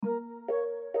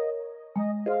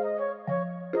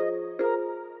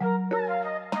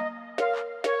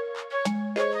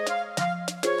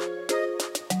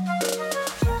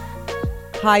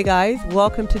Hi guys,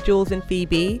 welcome to Jules and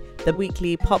Phoebe, the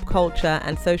weekly pop culture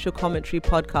and social commentary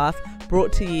podcast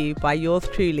brought to you by yours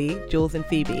truly, Jules and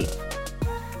Phoebe.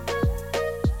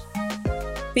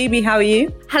 Phoebe, how are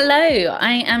you? Hello,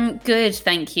 I am good,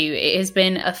 thank you. It has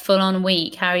been a full-on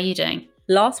week. How are you doing?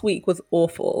 Last week was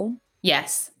awful.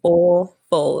 Yes.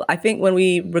 Awful. I think when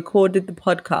we recorded the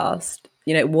podcast,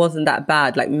 it wasn't that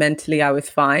bad. Like mentally I was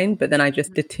fine, but then I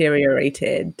just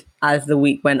deteriorated as the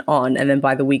week went on. And then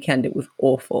by the weekend, it was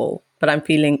awful. But I'm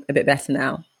feeling a bit better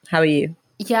now. How are you?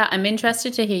 Yeah, I'm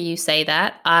interested to hear you say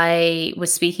that. I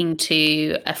was speaking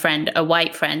to a friend, a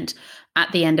white friend,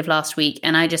 at the end of last week.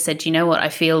 And I just said, you know what? I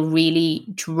feel really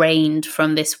drained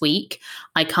from this week.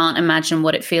 I can't imagine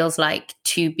what it feels like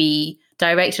to be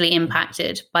directly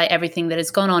impacted by everything that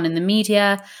has gone on in the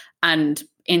media and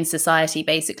in society,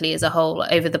 basically, as a whole,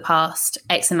 over the past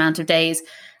X amount of days.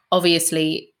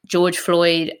 Obviously, George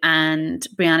Floyd and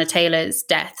Breonna Taylor's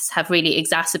deaths have really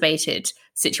exacerbated the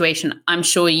situation. I'm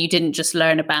sure you didn't just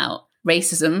learn about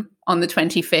racism on the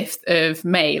 25th of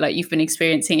May, like you've been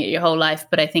experiencing it your whole life.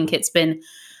 But I think it's been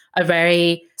a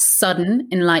very sudden,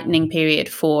 enlightening period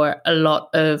for a lot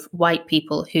of white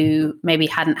people who maybe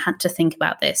hadn't had to think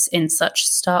about this in such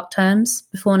stark terms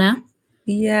before now.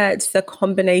 Yeah, it's a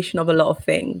combination of a lot of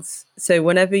things. So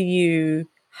whenever you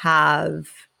have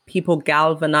people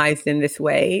galvanized in this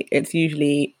way, it's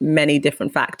usually many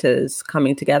different factors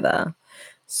coming together.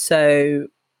 So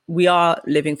we are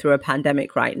living through a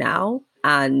pandemic right now.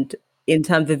 And in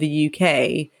terms of the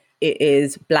UK, it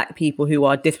is Black people who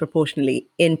are disproportionately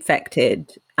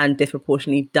infected and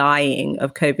disproportionately dying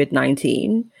of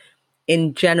COVID-19.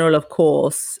 In general, of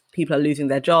course, people are losing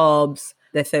their jobs.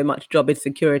 There's so much job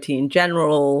insecurity in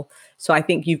general. So I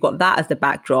think you've got that as the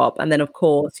backdrop. And then, of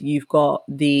course, you've got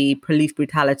the police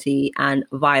brutality and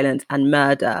violence and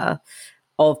murder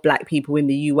of Black people in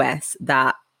the US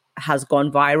that has gone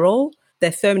viral.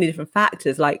 There's so many different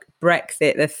factors like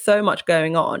Brexit. There's so much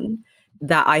going on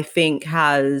that I think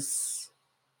has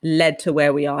led to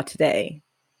where we are today.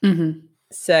 Mm-hmm.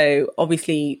 So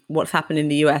obviously what's happened in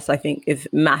the US, I think, is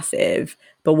massive.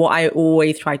 But what I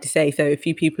always try to say, so a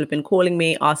few people have been calling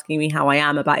me, asking me how I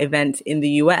am about events in the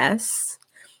US.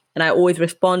 And I always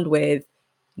respond with,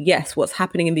 yes, what's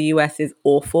happening in the US is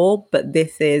awful, but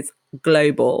this is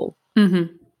global.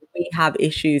 Mm-hmm. We have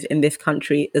issues in this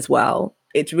country as well.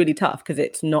 It's really tough because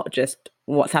it's not just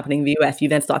what's happening in the US. You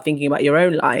then start thinking about your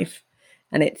own life.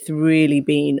 And it's really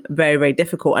been very, very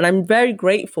difficult. And I'm very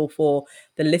grateful for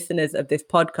the listeners of this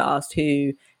podcast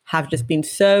who have just been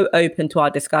so open to our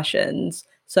discussions,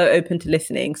 so open to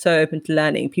listening, so open to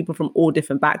learning, people from all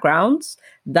different backgrounds.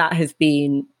 That has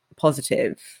been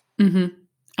positive. Mm-hmm.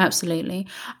 Absolutely.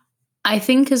 I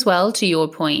think as well, to your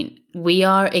point, we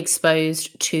are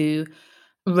exposed to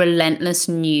relentless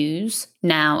news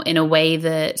now in a way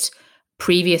that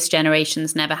previous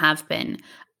generations never have been.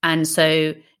 And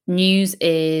so news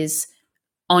is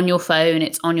on your phone,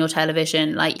 it's on your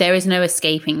television, like there is no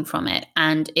escaping from it.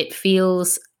 And it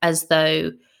feels as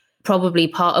though probably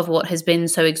part of what has been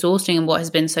so exhausting and what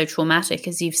has been so traumatic,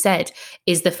 as you've said,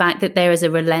 is the fact that there is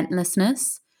a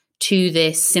relentlessness to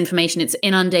this information. It's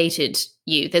inundated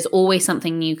you. There's always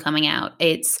something new coming out.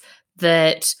 It's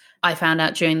that I found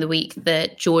out during the week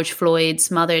that George Floyd's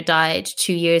mother died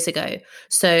 2 years ago.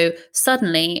 So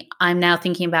suddenly I'm now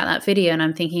thinking about that video and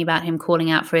I'm thinking about him calling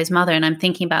out for his mother, and I'm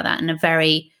thinking about that in a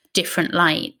very different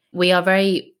light. We are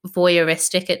very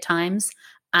voyeuristic at times,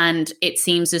 and it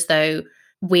seems as though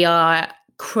we are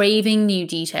craving new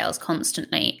details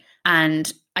constantly.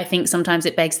 And I think sometimes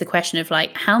it begs the question of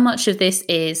like, how much of this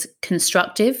is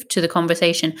constructive to the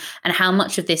conversation and how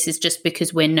much of this is just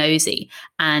because we're nosy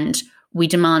and we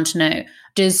demand to know.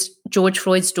 Does George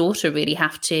Floyd's daughter really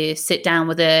have to sit down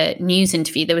with a news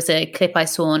interview? There was a clip I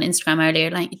saw on Instagram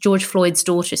earlier, like George Floyd's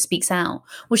daughter speaks out.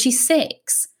 Well, she's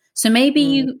 6. So maybe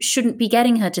you shouldn't be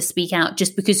getting her to speak out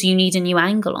just because you need a new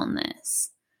angle on this,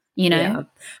 Yeah.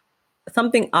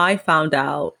 Something I found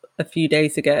out a few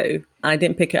days ago, and I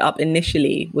didn't pick it up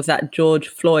initially, was that George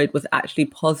Floyd was actually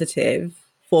positive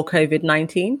for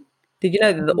COVID-19. Did you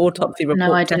know that the autopsy report?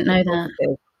 No, I didn't know that.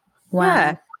 Positive? Wow.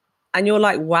 Yeah. And you're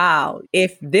like, wow,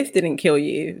 if this didn't kill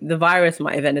you, the virus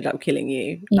might have ended up killing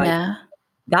you. Yeah.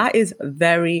 That is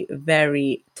very,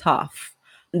 very tough.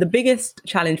 And the biggest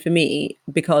challenge for me,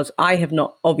 because I have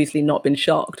obviously not been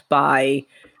shocked by,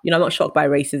 I'm not shocked by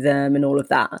racism and all of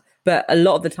that. But a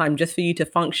lot of the time, just for you to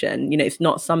function, it's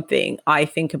not something I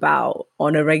think about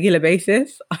on a regular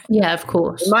basis. Yeah, of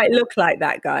course. It might look like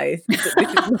that, guys. But this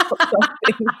is not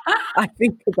something I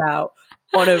think about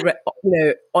on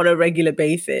a on a regular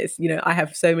basis. I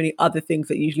have so many other things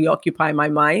that usually occupy my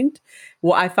mind.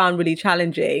 What I found really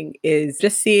challenging is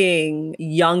just seeing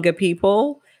younger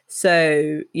people,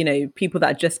 so people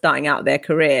that are just starting out their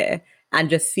career, and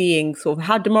just seeing sort of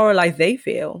how demoralized they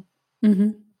feel.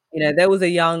 Mm-hmm. There was a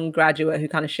young graduate who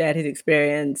kind of shared his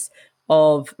experience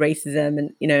of racism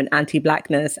and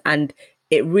anti-Blackness, and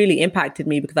it really impacted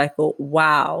me because I thought,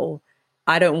 wow,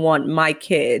 I don't want my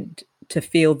kid to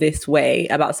feel this way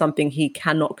about something he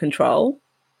cannot control.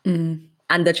 Mm.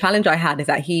 And the challenge I had is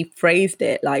that he phrased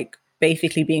it like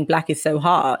basically being Black is so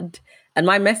hard. And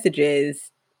my message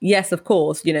is, yes, of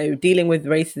course, dealing with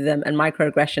racism and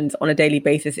microaggressions on a daily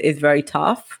basis is very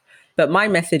tough. But my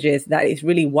message is that it's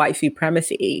really white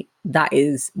supremacy that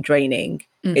is draining.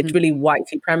 Mm-hmm. It's really white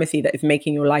supremacy that is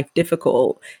making your life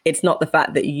difficult. It's not the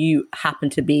fact that you happen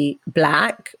to be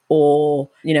Black or,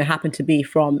 happen to be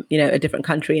from, a different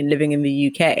country and living in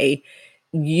the UK.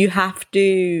 You have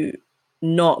to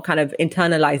not kind of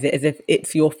internalize it as if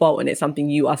it's your fault and it's something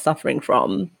you are suffering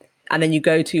from. And then you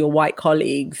go to your white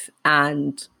colleagues,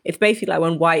 and it's basically like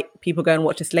when white people go and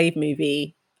watch a slave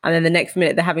movie and then the next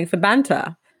minute they're having some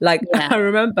banter. Like, yeah. I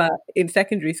remember in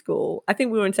secondary school, I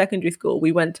think we were in secondary school,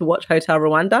 we went to watch Hotel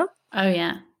Rwanda. Oh,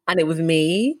 yeah. And it was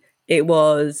me. It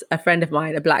was a friend of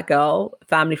mine, a Black girl,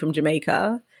 family from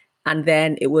Jamaica. And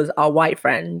then it was our white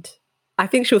friend. I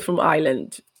think she was from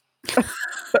Ireland.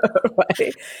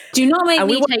 Right. Do not make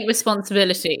me take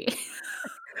responsibility.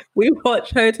 We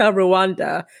watched Hotel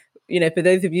Rwanda. For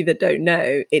those of you that don't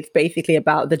know, it's basically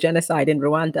about the genocide in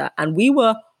Rwanda. And we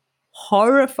were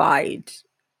horrified.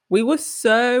 We were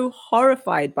so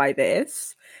horrified by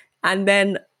this. And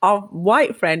then our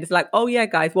white friend is like, oh, yeah,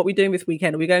 guys, what are we doing this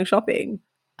weekend? Are we going shopping?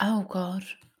 Oh, God.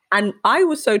 And I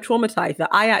was so traumatized that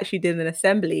I actually did an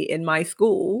assembly in my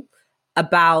school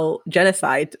about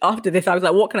genocide. After this, I was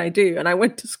like, what can I do? And I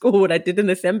went to school and I did an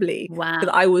assembly. Wow.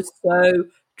 Because I was so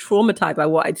traumatized by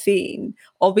what I'd seen.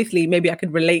 Obviously, maybe I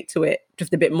could relate to it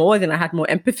just a bit more, then I had more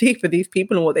empathy for these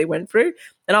people and what they went through.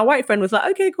 And our white friend was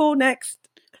like, okay, cool, next.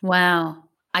 Wow.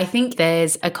 I think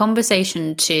there's a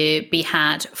conversation to be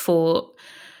had for,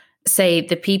 say,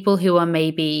 the people who are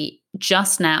maybe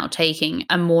just now taking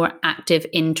a more active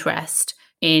interest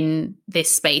in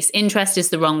this space. Interest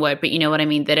is the wrong word, but you know what I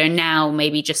mean, that are now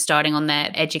maybe just starting on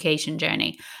their education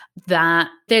journey. That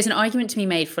there's an argument to be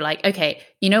made for like, okay,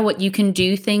 you know what, you can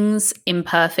do things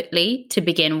imperfectly to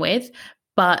begin with,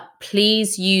 but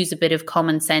please use a bit of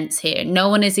common sense here. No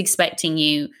one is expecting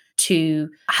you to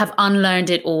have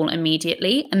unlearned it all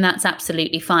immediately. And that's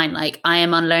absolutely fine. Like, I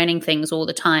am unlearning things all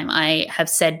the time. I have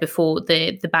said before,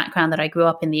 the background that I grew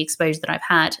up in, the exposure that I've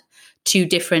had to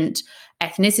different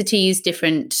ethnicities,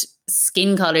 different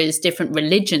skin colors, different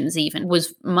religions even,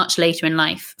 was much later in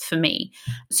life for me.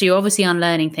 So you're obviously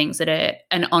unlearning things at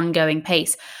an ongoing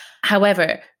pace.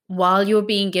 However, while you're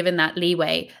being given that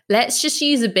leeway, let's just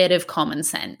use a bit of common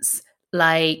sense.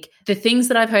 Like, the things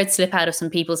that I've heard slip out of some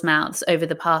people's mouths over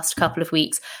the past couple of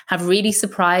weeks have really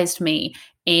surprised me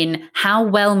in how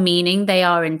well-meaning they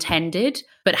are intended,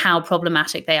 but how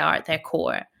problematic they are at their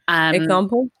core.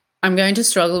 Example? I'm going to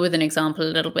struggle with an example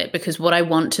a little bit because what I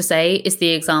want to say is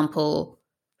the example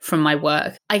from my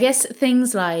work. I guess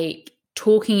things like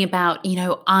talking about,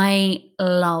 I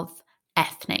love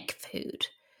ethnic food.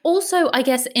 Also, I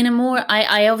guess in a more,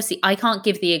 I can't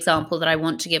give the example that I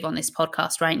want to give on this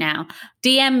podcast right now.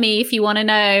 DM me if you want to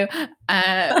know.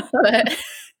 But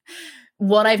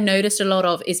what I've noticed a lot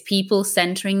of is people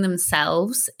centering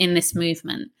themselves in this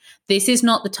movement. This is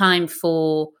not the time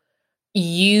for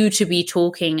you to be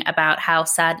talking about how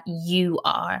sad you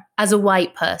are as a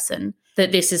white person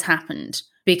that this has happened,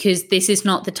 because this is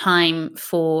not the time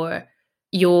for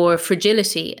your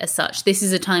fragility as such. This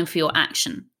is a time for your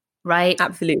action. Right?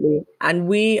 Absolutely. And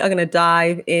we are going to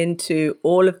dive into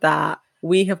all of that.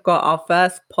 We have got our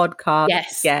first podcast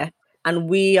guest, and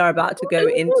we are about to go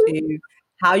into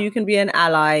how you can be an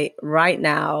ally right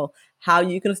now, how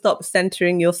you can stop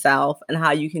centering yourself, and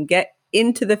how you can get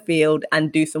into the field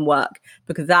and do some work,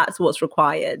 because that's what's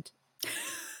required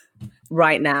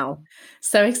right now.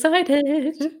 So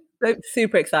excited. So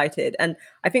super excited. And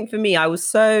I think for me, I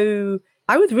was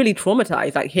really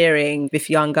traumatized, like hearing this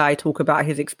young guy talk about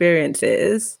his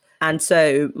experiences. And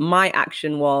so my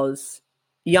action was,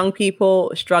 young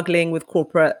people struggling with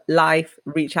corporate life,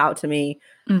 reach out to me.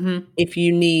 Mm-hmm. If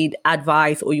you need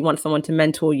advice or you want someone to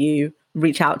mentor you,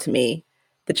 reach out to me.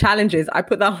 The challenge is I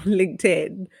put that on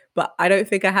LinkedIn, but I don't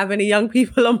think I have any young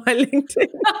people on my LinkedIn.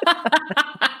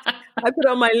 I put it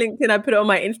on my LinkedIn, I put it on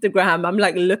my Instagram. I'm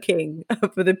like looking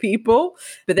for the people.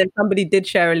 But then somebody did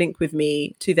share a link with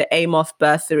me to the Amos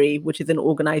Bursary, which is an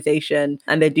organization,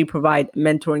 and they do provide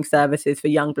mentoring services for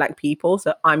young Black people.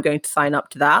 So I'm going to sign up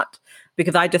to that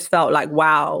because I just felt like,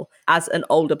 wow, as an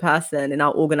older person in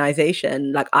our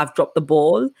organization, like I've dropped the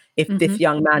ball if this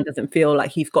young man doesn't feel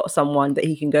like he's got someone that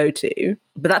he can go to.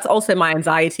 But that's also my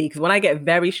anxiety, because when I get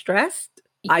very stressed,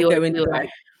 I go into like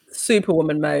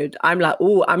superwoman mode. I'm like,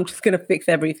 oh, I'm just going to fix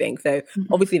everything. So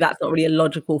obviously that's not really a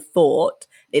logical thought.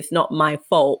 It's not my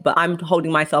fault, but I'm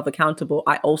holding myself accountable.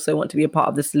 I also want to be a part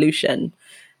of the solution.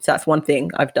 So that's one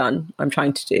thing I'm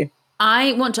trying to do.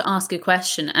 I want to ask a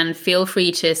question, and feel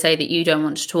free to say that you don't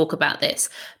want to talk about this.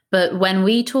 But when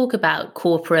we talk about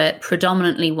corporate,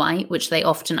 predominantly white, which they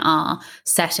often are,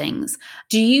 settings,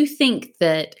 do you think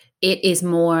that it is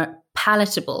more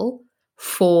palatable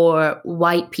for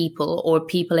white people or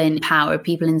people in power,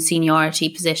 people in seniority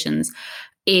positions,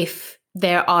 if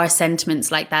there are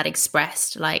sentiments like that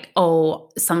expressed, like, oh,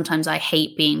 sometimes I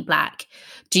hate being Black?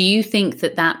 Do you think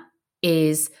that that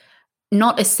is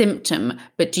not a symptom,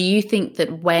 but do you think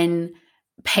that when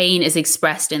pain is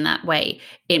expressed in that way,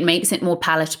 it makes it more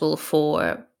palatable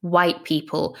for white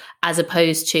people, as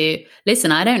opposed to,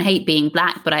 listen, I don't hate being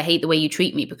Black, but I hate the way you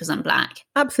treat me because I'm Black?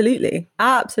 Absolutely.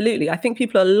 Absolutely. I think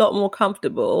people are a lot more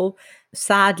comfortable,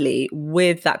 sadly,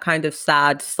 with that kind of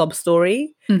sad sob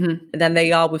story than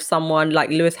they are with someone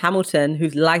like Lewis Hamilton,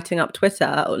 who's lighting up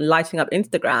Twitter or lighting up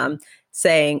Instagram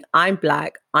saying, I'm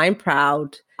Black, I'm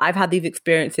proud, I've had these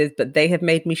experiences, but they have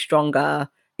made me stronger.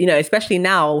 You know, especially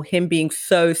now, him being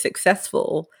so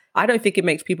successful, I don't think it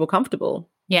makes people comfortable.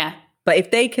 Yeah. But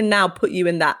if they can now put you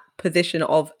in that position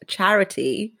of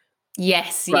charity.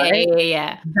 Yes. Right?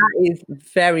 Yeah. That is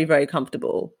very, very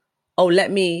comfortable. Oh,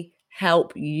 let me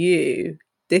help you.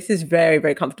 This is very,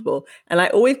 very comfortable. And I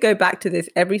always go back to this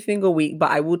every single week,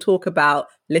 but I will talk about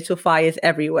Little Fires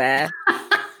Everywhere.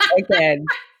 Again,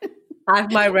 I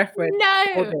have my reference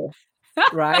for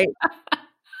this, right?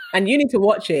 And you need to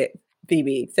watch it,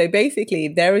 Phoebe. So basically,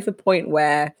 there is a point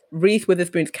where Reese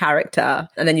Witherspoon's character,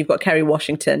 and then you've got Kerry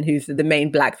Washington, who's the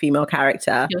main Black female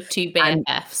character. Your two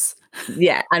BFFs.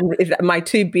 And my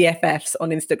two BFFs on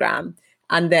Instagram.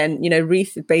 And then, you know,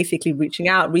 Reese is basically reaching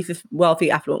out. Reese is a wealthy,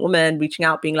 affluent woman, reaching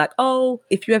out, being like, oh,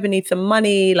 if you ever need some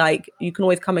money, like, you can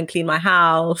always come and clean my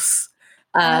house.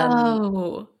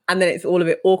 And then it's all a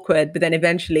bit awkward. But then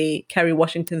eventually, Kerry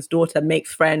Washington's daughter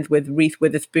makes friends with Reese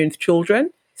Witherspoon's children.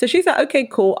 So she's like, okay,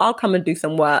 cool, I'll come and do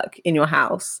some work in your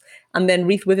house. And then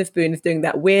Reese Witherspoon is doing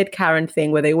that weird Karen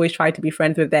thing where they always try to be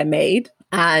friends with their maid.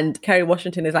 And Kerry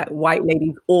Washington is like, white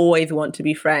ladies always want to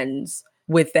be friends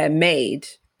with their maid.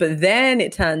 But then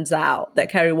it turns out that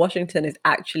Kerry Washington has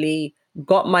actually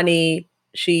got money.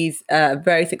 She's a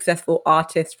very successful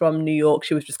artist from New York.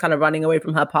 She was just kind of running away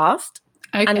from her past.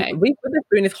 Okay. And Reese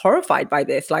Witherspoon is horrified by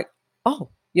this. Like, oh,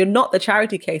 you're not the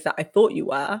charity case that I thought you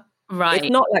were. Right.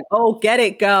 It's not like, oh, get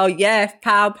it, girl. Yes,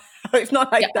 pow. It's not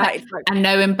like that. It's like, and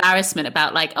no embarrassment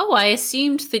about like, oh, I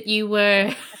assumed that you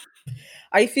were...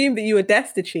 I assumed that you were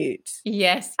destitute.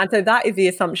 Yes. And so that is the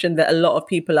assumption that a lot of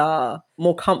people are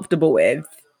more comfortable with.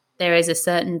 There is a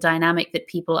certain dynamic that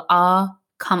people are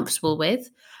comfortable with,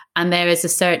 and there is a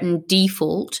certain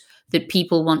default that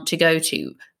people want to go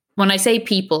to. When I say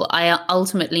people, I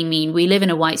ultimately mean we live in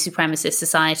a white supremacist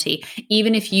society,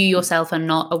 even if you yourself are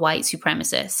not a white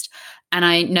supremacist. And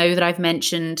I know that I've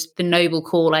mentioned the noble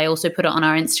call. I also put it on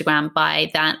our Instagram by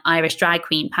that Irish drag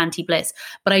queen, Panty Bliss.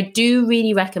 But I do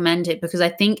really recommend it because I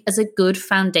think as a good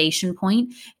foundation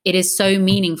point, it is so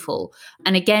meaningful.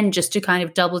 And again, just to kind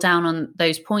of double down on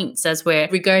those points as we're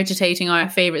regurgitating our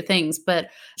favorite things. But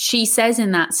she says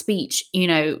in that speech, you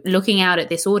know, looking out at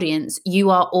this audience, you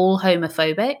are all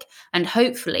homophobic. And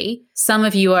hopefully some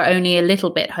of you are only a little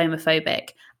bit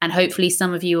homophobic. And hopefully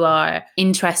some of you are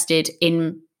interested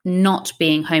in not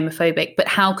being homophobic. But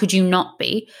how could you not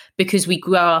be? Because we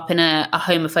grow up in a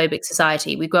homophobic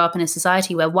society. We grow up in a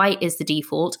society where white is the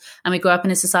default, and we grow up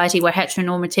in a society where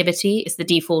heteronormativity is the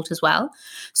default as well.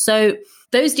 So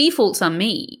those defaults are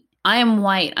me. I am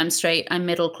white, I'm straight, I'm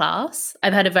middle class.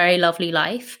 I've had a very lovely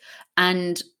life.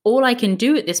 And all I can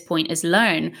do at this point is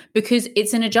learn, because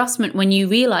it's an adjustment when you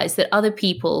realize that other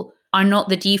people are not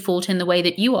the default in the way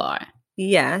that you are.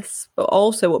 Yes, but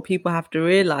also what people have to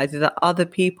realize is that other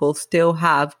people still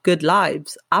have good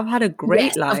lives. I've had a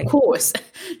great life. Of course.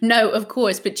 No, of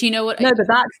course. But do you know what? No, but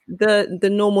that's the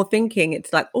normal thinking.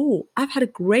 It's like, oh, I've had a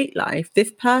great life.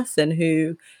 This person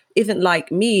who isn't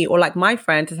like me or like my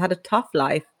friends has had a tough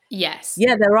life. Yes.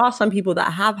 Yeah, there are some people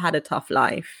that have had a tough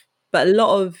life. But a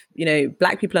lot of,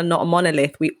 Black people are not a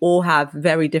monolith. We all have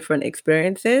very different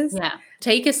experiences. Yeah.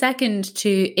 Take a second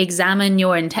to examine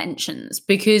your intentions,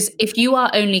 because if you are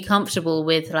only comfortable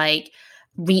with like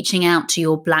reaching out to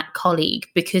your Black colleague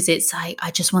because it's like,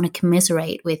 I just want to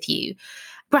commiserate with you,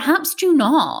 perhaps do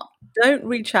not. Don't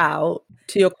reach out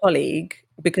to your colleague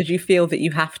because you feel that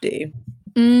you have to.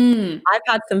 I've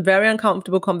had some very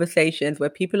uncomfortable conversations where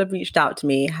people have reached out to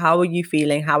me. How are you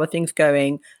feeling? How are things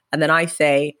going? And then I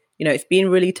say, it's been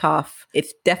really tough.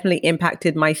 It's definitely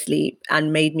impacted my sleep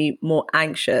and made me more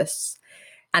anxious.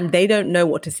 And they don't know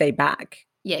what to say back.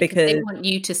 Yeah, because they want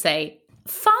you to say,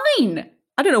 fine.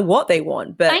 I don't know what they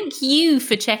want, but thank you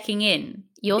for checking in.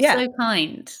 You're so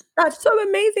kind. That's so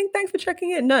amazing. Thanks for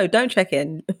checking in. No, don't check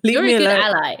in. You're a good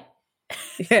ally.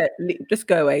 Yeah, just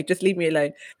go away. Just leave me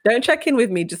alone. Don't check in with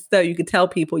me just so you can tell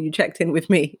people you checked in with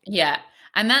me. Yeah.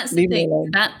 And that's the thing.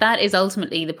 That is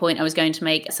ultimately the point I was going to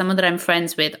make. Someone that I'm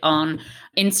friends with on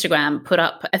Instagram put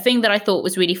up a thing that I thought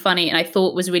was really funny and I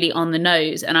thought was really on the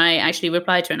nose. And I actually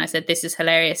replied to her and I said, this is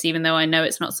hilarious, even though I know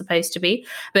it's not supposed to be.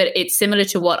 But it's similar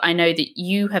to what I know that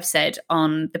you have said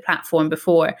on the platform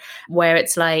before, where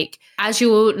it's like, as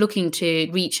you're looking to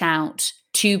reach out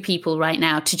to people right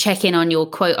now to check in on your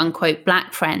quote unquote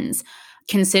Black friends,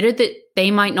 consider that they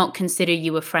might not consider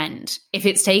you a friend. If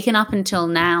it's taken up until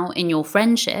now in your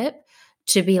friendship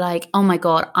to be like, oh my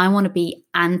God, I want to be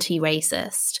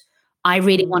anti-racist. I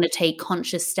really want to take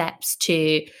conscious steps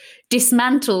to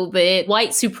dismantle the white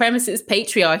supremacist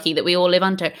patriarchy that we all live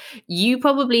under. You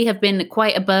probably have been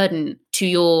quite a burden to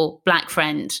your Black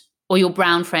friend or your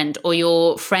brown friend or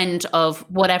your friend of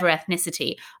whatever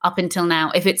ethnicity up until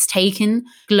now. If it's taken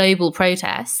global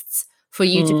protests for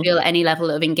you to feel any level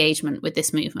of engagement with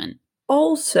this movement.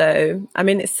 Also, I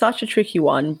mean, it's such a tricky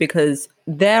one because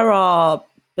there are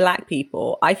Black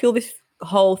people. I feel this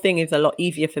whole thing is a lot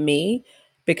easier for me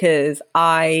because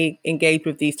I engage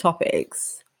with these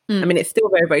topics. I mean, it's still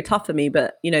very, very tough for me,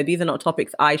 but, these are not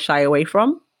topics I shy away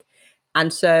from.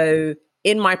 And so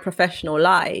in my professional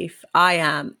life, I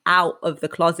am out of the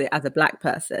closet as a Black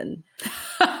person.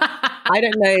 I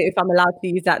don't know if I'm allowed to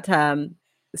use that term.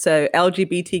 So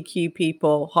LGBTQ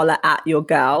people, holler at your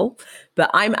girl, but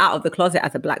I'm out of the closet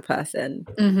as a Black person.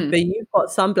 But you've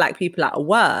got some Black people at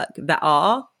work that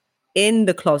are in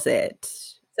the closet.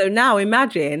 So now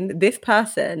imagine this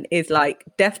person is like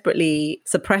desperately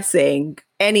suppressing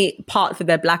any parts of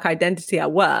their Black identity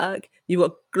at work. You've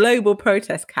got global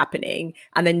protests happening,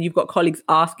 and then you've got colleagues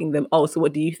asking them, oh, so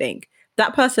what do you think?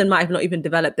 That person might have not even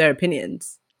developed their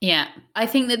opinions. Yeah, I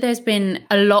think that there's been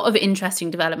a lot of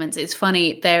interesting developments. It's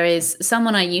funny, there is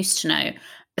someone I used to know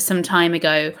some time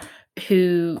ago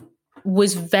who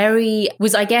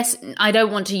I guess, I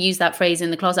don't want to use that phrase in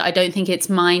the closet. I don't think it's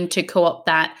mine to co-opt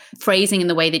that phrasing in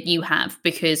the way that you have,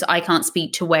 because I can't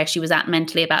speak to where she was at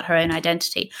mentally about her own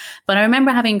identity. But I remember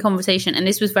having a conversation, and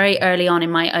this was very early on in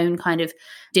my own kind of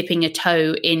dipping a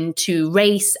toe into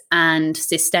race and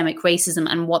systemic racism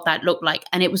and what that looked like.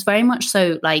 And it was very much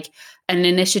so like an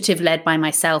initiative led by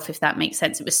myself, if that makes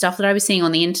sense. It was stuff that I was seeing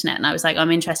on the internet and I was like,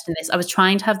 I'm interested in this. I was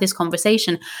trying to have this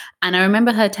conversation. And I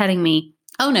remember her telling me,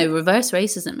 oh no, reverse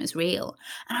racism is real.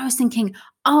 And I was thinking,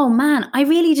 oh man, I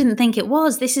really didn't think it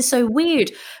was. This is so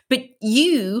weird. But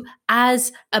you,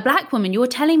 as a Black woman, you're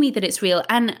telling me that it's real.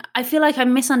 And I feel like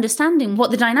I'm misunderstanding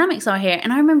what the dynamics are here.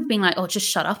 And I remember being like, oh, just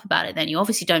shut up about it then. You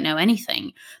obviously don't know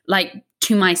anything, like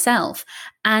to myself.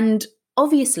 And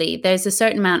obviously, there's a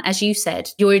certain amount, as you said,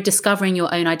 you're discovering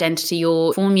your own identity,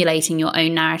 you're formulating your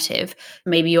own narrative.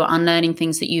 Maybe you're unlearning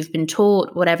things that you've been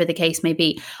taught, whatever the case may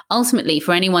be. Ultimately,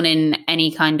 for anyone in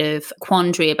any kind of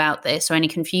quandary about this or any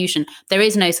confusion, there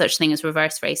is no such thing as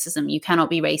reverse racism. You cannot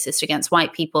be racist against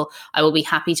white people. I will be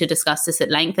happy to discuss this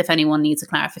at length if anyone needs a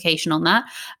clarification on that.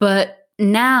 But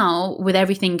now, with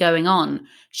everything going on,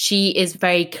 she is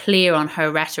very clear on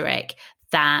her rhetoric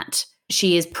that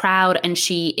she is proud and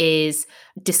she is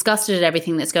disgusted at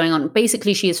everything that's going on.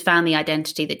 Basically, she has found the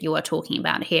identity that you are talking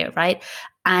about here, right?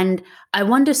 And I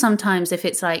wonder sometimes if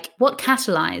it's like, what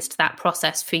catalyzed that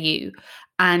process for you?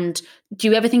 And do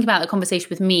you ever think about the conversation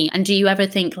with me? And do you ever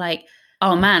think like,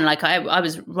 oh man, like I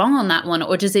was wrong on that one?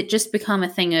 Or does it just become a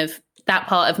thing of that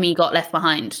part of me got left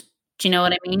behind? Do you know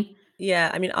what I mean?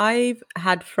 Yeah, I mean, I've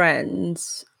had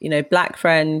friends, Black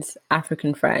friends,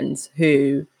 African friends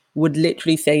who would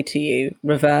literally say to you,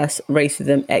 reverse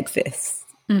racism exists.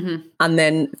 And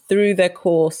then through the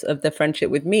course of the friendship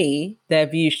with me, their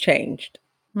views changed.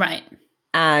 Right.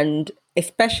 And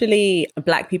especially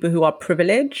Black people who are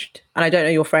privileged, and I don't know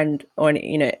your friend or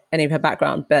any of her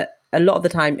background, but a lot of the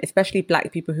time, especially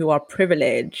Black people who are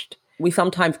privileged, we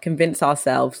sometimes convince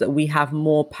ourselves that we have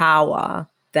more power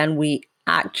than we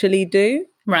actually do.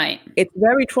 Right. It's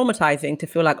very traumatizing to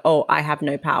feel like, oh, I have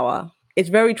no power. It's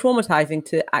very traumatizing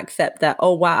to accept that,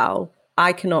 oh, wow,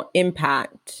 I cannot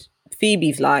impact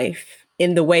Phoebe's life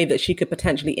in the way that she could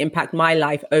potentially impact my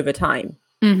life over time.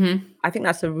 Mm-hmm. I think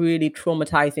that's a really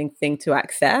traumatizing thing to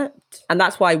accept. And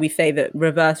that's why we say that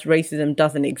reverse racism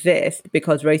doesn't exist,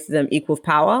 because racism equals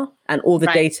power. And all the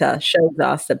data shows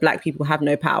us that Black people have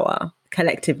no power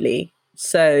collectively.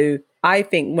 So I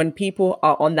think when people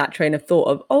are on that train of thought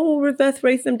of, oh, reverse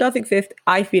racism does exist,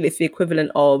 I feel it's the equivalent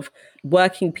of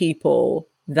working people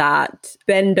that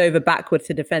bend over backwards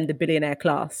to defend the billionaire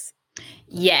class.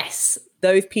 Yes.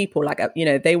 Those people, like, you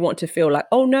know, they want to feel like,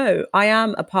 oh, no, I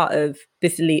am a part of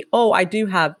this elite. Oh, I do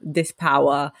have this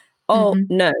power. Oh,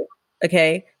 no.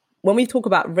 Okay. When we talk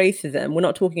about racism, we're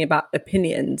not talking about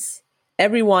opinions.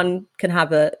 Everyone can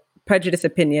have a prejudiced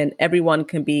opinion. Everyone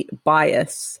can be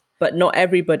biased, but not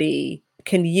everybody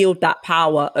can yield that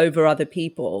power over other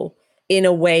people in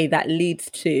a way that leads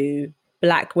to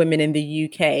Black women in the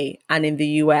UK and in the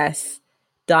US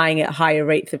dying at higher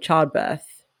rates of childbirth.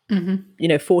 You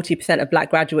know, 40% of Black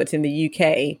graduates in the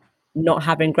UK not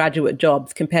having graduate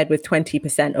jobs compared with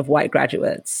 20% of white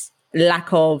graduates.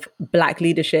 Lack of Black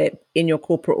leadership in your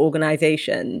corporate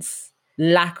organizations.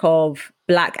 Lack of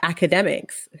Black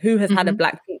academics. Who has had a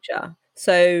Black teacher?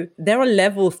 So there are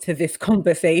levels to this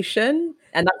conversation.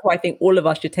 And that's why I think all of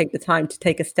us should take the time to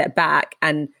take a step back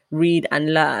and read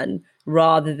and learn,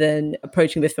 rather than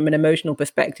approaching this from an emotional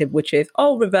perspective, which is,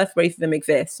 oh, reverse racism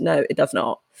exists. No, it does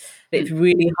not. It's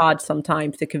really hard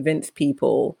sometimes to convince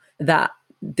people that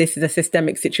this is a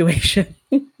systemic situation.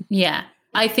 Yeah.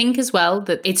 I think as well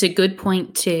that it's a good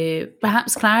point to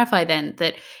perhaps clarify then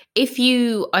that if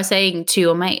you are saying to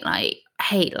your mate, like,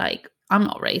 hey, like, I'm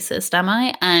not racist, am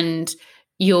I? And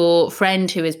your friend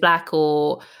who is Black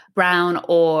or brown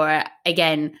or,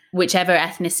 again, whichever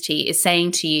ethnicity is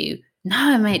saying to you,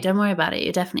 no, mate, don't worry about it.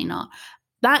 You're definitely not.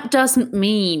 That doesn't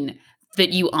mean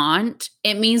that you aren't.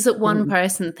 It means that one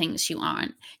person thinks you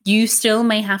aren't. You still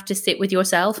may have to sit with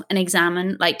yourself and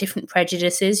examine like different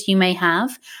prejudices you may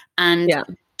have and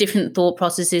different thought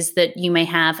processes that you may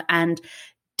have and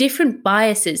different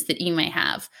biases that you may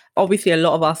have. Obviously, a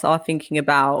lot of us are thinking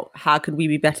about how could we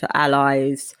be better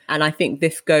allies? And I think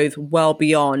this goes well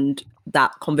beyond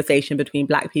that conversation between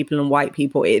Black people and white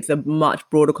people. It's a much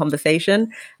broader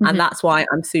conversation. And that's why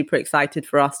I'm super excited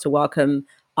for us to welcome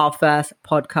our first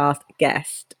podcast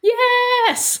guest.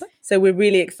 Yes! So we're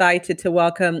really excited to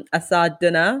welcome Asad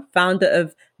Dunna, founder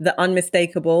of The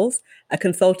Unmistakable, a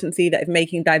consultancy that is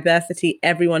making diversity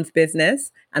everyone's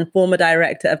business, and former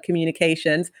director of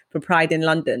communications for Pride in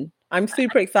London. I'm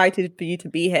super excited for you to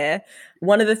be here.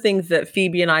 One of the things that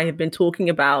Phoebe and I have been talking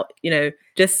about, you know,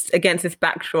 just against this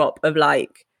backdrop of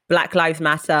like Black Lives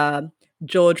Matter,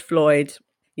 George Floyd,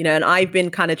 you know, and I've been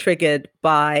kind of triggered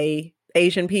by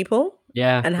Asian people.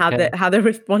 Yeah. And how they're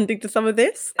responding to some of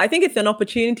this. I think it's an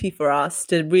opportunity for us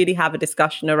to really have a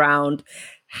discussion around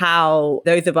how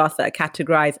those of us that are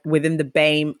categorized within the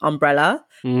BAME umbrella,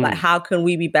 like how can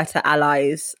we be better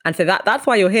allies? And so that's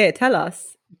why you're here. Tell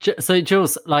us. So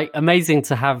Jules, like, amazing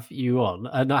to have you on.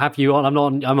 Not have you on. I'm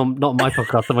not on my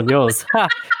podcast. I'm on yours.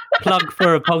 Plug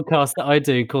for a podcast that I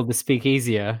do called The Speak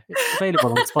Easier. It's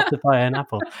available on Spotify and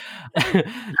Apple.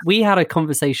 We had a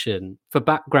conversation, for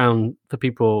background for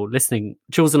people listening.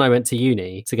 Jules and I went to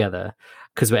uni together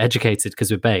because we're educated,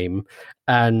 because we're BAME,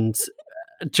 and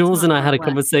Jules and I had a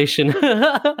conversation.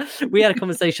 We had a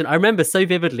conversation. I remember so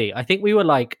vividly. I think we were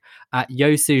like at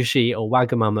Yo Sushi or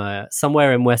Wagamama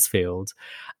somewhere in Westfield.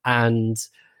 And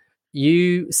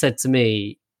you said to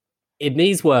me in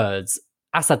these words,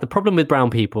 Asad, the problem with brown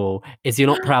people is you're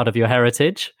not proud of your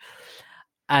heritage.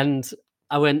 And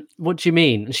I went, what do you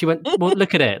mean? And she went, well,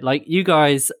 look at it. Like, you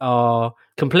guys are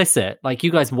complicit. Like,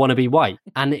 you guys want to be white.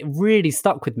 And it really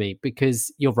stuck with me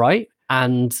because you're right.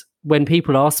 And when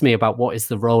people ask me about what is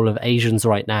the role of Asians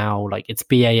right now, like it's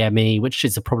BAME, which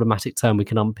is a problematic term we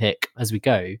can unpick as we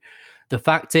go. The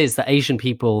fact is that Asian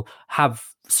people have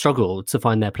struggled to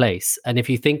find their place. And if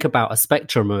you think about a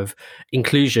spectrum of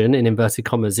inclusion in inverted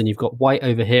commas, and you've got white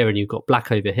over here and you've got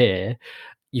Black over here,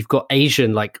 you've got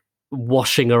Asian like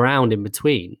washing around in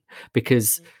between,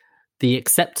 because the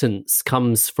acceptance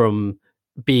comes from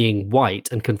being white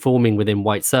and conforming within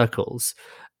white circles.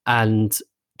 And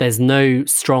there's no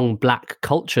strong Black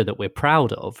culture that we're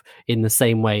proud of in the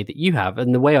same way that you have.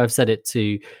 And the way I've said it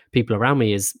to people around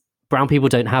me is, brown people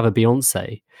don't have a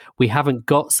Beyonce. We haven't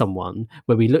got someone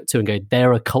where we look to and go,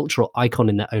 they're a cultural icon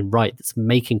in their own right that's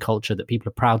making culture that people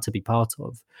are proud to be part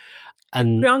of.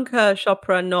 And Priyanka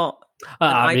Chopra not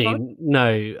I icon? mean,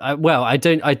 no. Well, I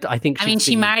don't. I think. I mean,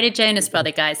 she married a Jonas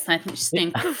Brother, guys, so I think she's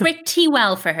doing pretty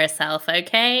well for herself.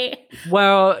 Okay.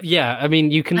 Well, yeah. I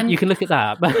mean, you can look at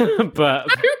that, but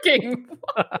Joking.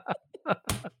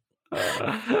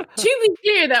 To be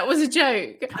clear, that was a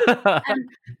joke.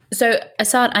 So,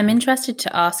 Asad, I'm interested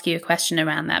to ask you a question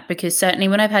around that, because certainly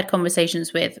when I've had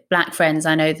conversations with Black friends,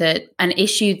 I know that an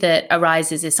issue that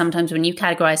arises is sometimes when you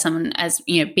categorize someone as,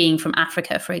 being from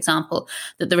Africa, for example,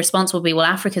 that the response will be, well,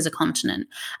 Africa's a continent.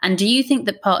 And do you think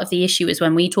that part of the issue is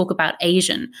when we talk about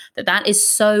Asian, that is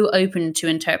so open to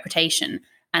interpretation?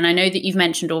 And I know that you've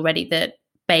mentioned already that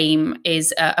BAME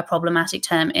is a problematic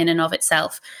term in and of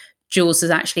itself. Jules has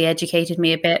actually educated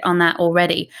me a bit on that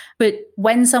already. But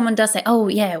when someone does say, oh,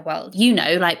 yeah, well,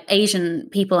 like Asian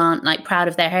people aren't like proud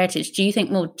of their heritage, do you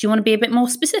think, well, do you want to be a bit more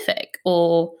specific?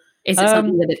 Or is it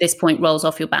something that at this point rolls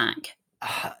off your back?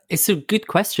 It's a good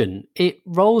question. It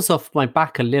rolls off my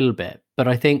back a little bit, but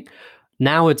I think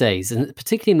nowadays, and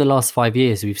particularly in the last 5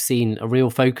 years, we've seen a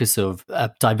real focus of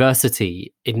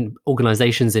diversity in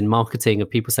organizations, in marketing, of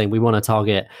people saying we want to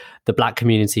target the Black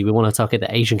community, we want to target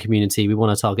the Asian community, we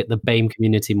want to target the BAME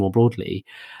community more broadly.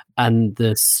 And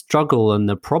the struggle and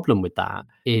the problem with that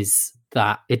is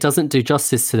that it doesn't do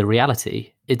justice to the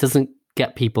reality. It doesn't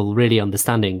get people really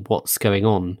understanding what's going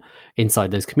on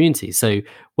inside those communities. So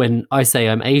when I say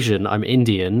I'm Asian, I'm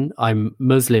Indian, I'm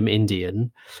Muslim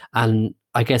Indian, and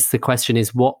I guess the question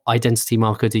is, what identity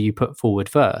marker do you put forward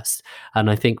first?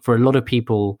 And I think for a lot of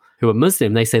people who are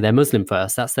Muslim, they say they're Muslim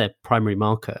first. That's their primary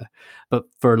marker. But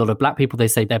for a lot of Black people, they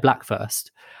say they're Black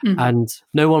first. Mm-hmm. And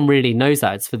no one really knows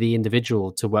that. It's for the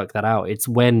individual to work that out. It's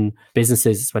when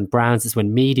businesses, it's when brands, it's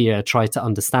when media try to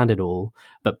understand it all,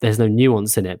 but there's no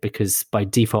nuance in it, because by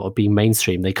default of being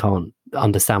mainstream, they can't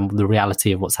understand the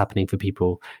reality of what's happening for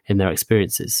people in their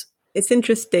experiences. It's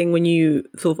interesting when you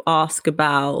sort of ask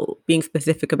about being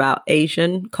specific about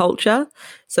Asian culture.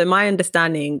 So my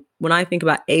understanding, when I think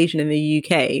about Asian in the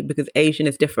UK, because Asian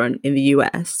is different in the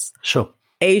US. Sure.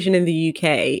 Asian in the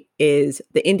UK is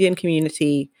the Indian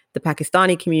community, the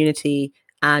Pakistani community,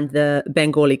 and the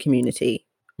Bengali community.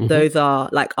 Mm-hmm. Those are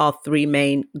like our three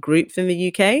main groups in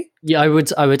the UK. Yeah, I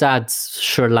would add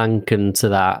Sri Lankan to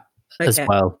that as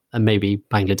well, and maybe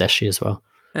Bangladeshi as well.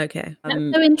 Okay. That's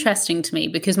so interesting to me,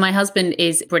 because my husband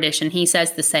is British and he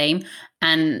says the same.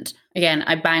 And again,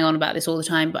 I bang on about this all the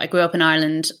time, but I grew up in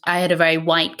Ireland. I had a very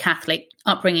white Catholic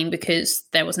upbringing because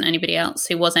there wasn't anybody else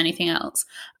who was anything else.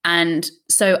 And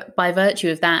so by virtue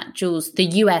of that, Jules, the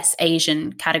US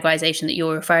Asian categorization that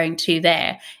you're referring to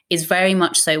there is very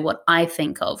much so what I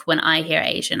think of when I hear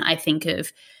Asian. I think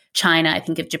of China, I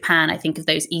think of Japan, I think of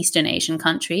those Eastern Asian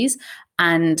countries.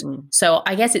 And so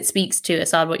I guess it speaks to,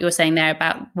 Asad, what you were saying there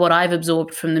about what I've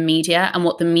absorbed from the media and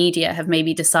what the media have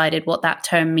maybe decided what that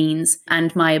term means,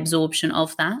 and my absorption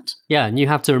of that. Yeah, and you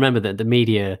have to remember that the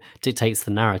media dictates the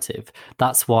narrative.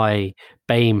 That's why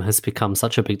BAME has become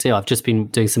such a big deal. I've just been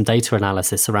doing some data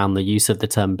analysis around the use of the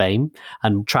term BAME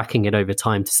and tracking it over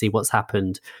time to see what's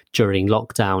happened during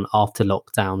lockdown, after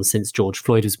lockdown, since George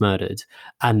Floyd was murdered.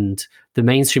 And the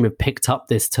mainstream have picked up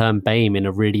this term BAME in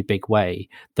a really big way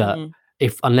that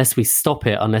unless we stop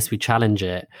it, unless we challenge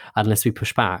it, unless we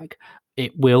push back,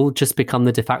 it will just become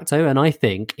the de facto. And I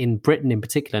think in Britain in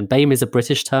particular, and BAME is a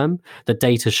British term, the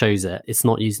data shows it. It's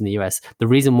not used in the US. The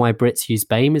reason why Brits use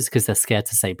BAME is because they're scared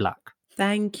to say Black.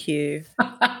 Thank you.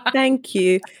 Thank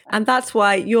you. And that's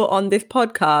why you're on this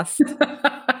podcast,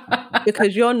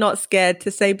 because you're not scared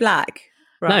to say Black,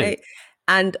 right? No.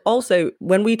 And also,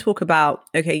 when we talk about,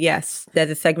 okay, yes,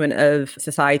 there's a segment of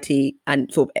society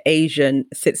and sort of Asian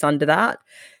sits under that.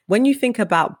 When you think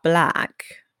about Black,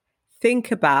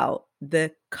 think about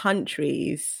the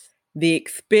countries, the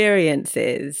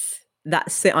experiences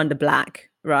that sit under Black,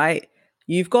 right?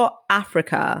 You've got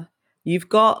Africa, you've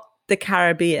got the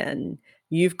Caribbean,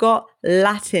 you've got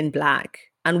Latin Black,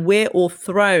 and we're all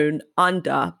thrown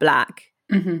under Black.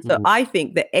 Mm-hmm. So I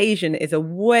think that Asian is a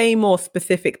way more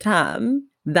specific term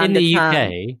than in the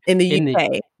UK. In the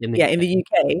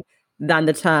UK than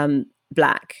the term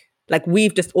Black. Like,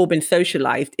 we've just all been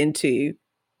socialized into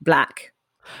Black.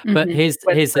 But my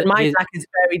Black is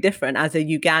very different as a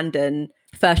Ugandan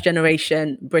first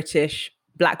generation British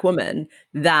Black woman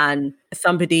than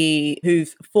somebody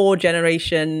who's 4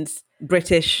 generations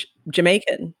British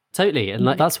Jamaican. Totally. And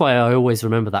that's why I always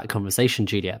remember that conversation,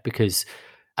 Juliet, because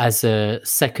as a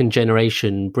second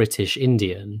generation British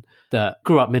Indian that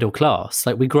grew up middle class,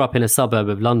 like we grew up in a suburb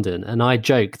of London, and I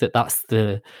joke that that's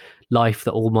the life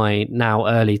that all my now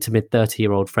early to mid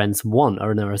 30-year-old friends want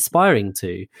or are aspiring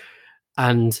to.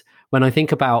 And when I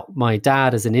think about my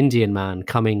dad as an Indian man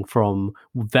coming from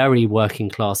very working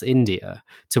class India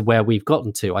to where we've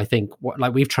gotten to, I think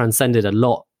like we've transcended a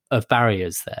lot of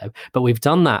barriers there, but we've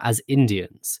done that as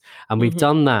Indians, and we've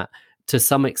done that to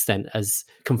some extent as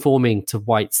conforming to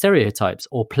white stereotypes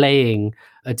or playing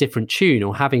a different tune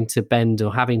or having to bend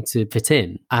or having to fit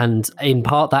in. And in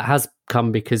part that has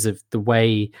come because of the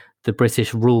way the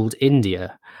British ruled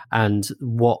India and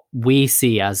what we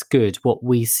see as good, what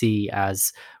we see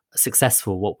as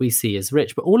successful, what we see as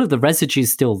rich, but all of the residue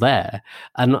is still there.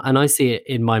 And I see it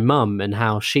in my mum and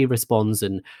how she responds,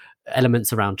 and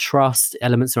elements around trust,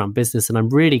 elements around business. And I'm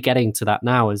really getting to that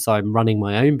now as I'm running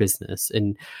my own business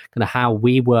and kind of how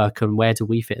we work and where do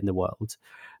we fit in the world.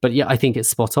 But yeah, I think it's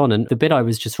spot on. And the bit I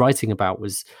was just writing about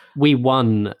was we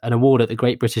won an award at the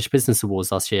Great British Business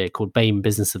Awards last year called BAME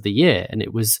Business of the Year. And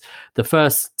it was the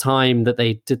first time that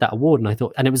they did that award. And I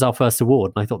thought, and it was our first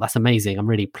award. And I thought, that's amazing. I'm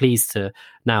really pleased to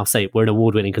now say we're an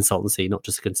award-winning consultancy, not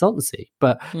just a consultancy.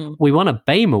 But we won a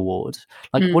BAME award.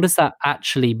 Like, what does that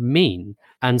actually mean?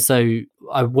 And so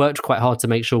I worked quite hard to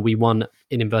make sure we won,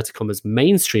 in inverted commas,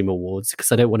 mainstream awards,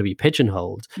 because I don't want to be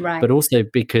pigeonholed, but also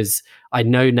because I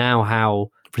know now how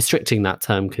restricting that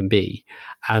term can be.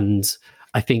 And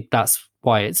I think that's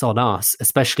why it's on us,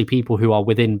 especially people who are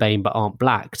within BAME but aren't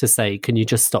black, to say, can you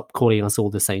just stop calling us all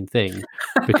the same thing?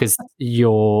 Because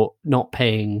you're not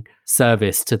paying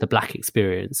service to the black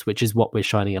experience, which is what we're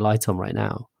shining a light on right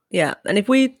now. Yeah. And if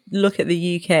we look at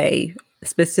the UK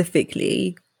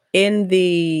specifically, in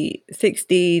the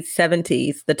 60s,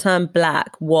 70s, the term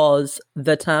black was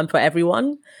the term for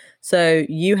everyone. So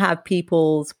you have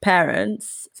people's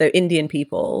parents, so Indian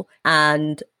people,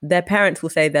 and their parents will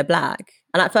say they're black.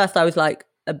 And at first I was like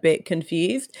a bit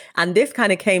confused. And this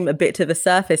kind of came a bit to the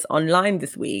surface online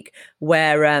this week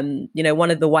where,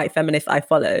 one of the white feminists I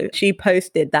follow, she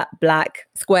posted that black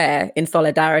square in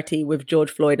solidarity with George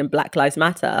Floyd and Black Lives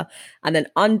Matter. And then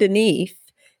underneath,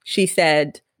 she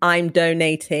said, I'm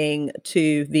donating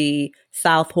to the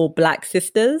Southall Black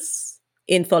Sisters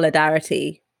in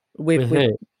solidarity with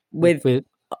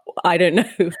I don't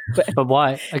know. But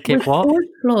why? Okay, with what? George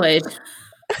Floyd.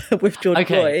 With George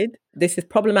Floyd. This is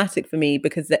problematic for me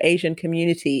because the Asian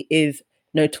community is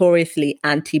notoriously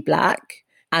anti-black,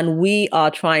 and we are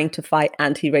trying to fight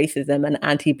anti-racism and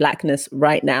anti-blackness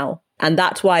right now. And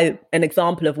that's why an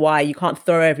example of why you can't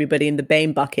throw everybody in the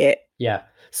BAME bucket. Yeah.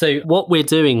 So what we're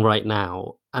doing right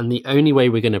now, and the only way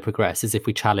we're going to progress, is if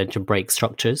we challenge and break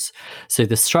structures. So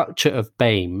the structure of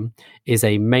BAME is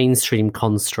a mainstream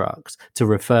construct to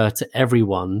refer to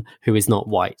everyone who is not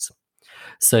white.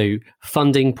 So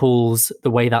funding pools,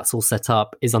 the way that's all set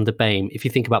up is under BAME. If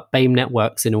you think about BAME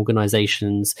networks in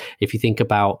organizations, if you think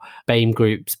about BAME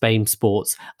groups, BAME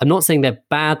sports, I'm not saying they're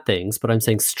bad things, but I'm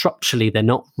saying structurally they're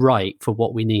not right for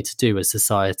what we need to do as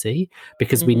society,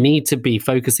 because we need to be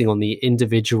focusing on the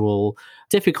individual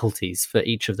difficulties for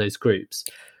each of those groups.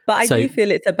 But I do feel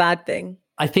it's a bad thing.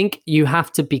 I think you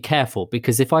have to be careful,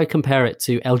 because if I compare it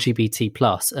to LGBT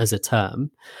plus as a term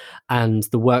and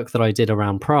the work that I did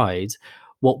around Pride,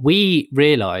 what we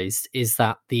realized is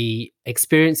that the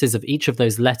experiences of each of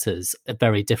those letters are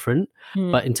very different.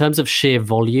 But in terms of sheer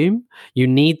volume, you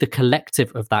need the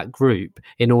collective of that group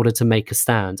in order to make a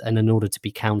stand and in order to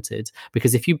be counted.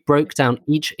 Because if you broke down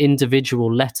each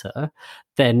individual letter,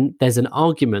 then there's an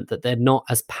argument that they're not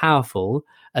as powerful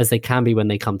as they can be when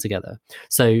they come together.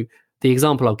 So the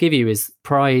example I'll give you is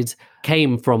Pride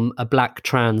came from a black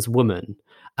trans woman,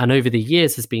 and over the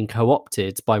years has been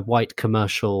co-opted by white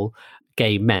commercial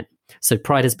gay men. So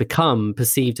Pride has become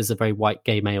perceived as a very white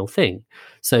gay male thing.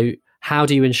 So how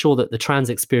do you ensure that the trans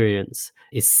experience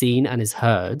is seen and is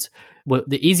heard? Well,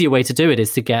 the easier way to do it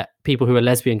is to get people who are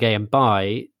lesbian, gay and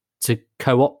bi to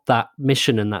co-opt that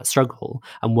mission and that struggle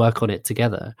and work on it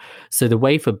together. So the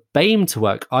way for BAME to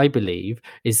work, I believe,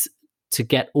 is to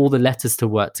get all the letters to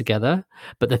work together.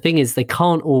 But the thing is, they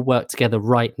can't all work together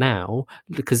right now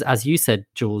because, as you said,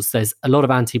 Jules, there's a lot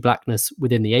of anti-blackness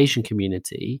within the Asian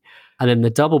community. And then the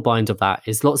double bind of that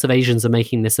is lots of Asians are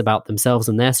making this about themselves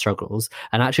and their struggles.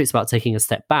 And actually it's about taking a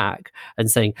step back and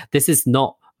saying, this is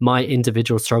not my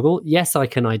individual struggle. Yes, I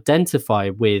can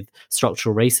identify with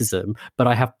structural racism, but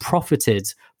I have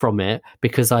profited from it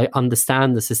because I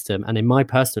understand the system. And in my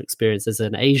personal experience as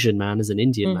an Asian man, as an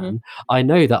Indian man, I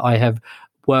know that I have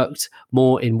worked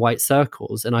more in white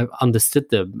circles and I've understood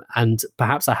them. And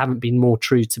perhaps I haven't been more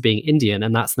true to being Indian,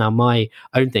 and that's now my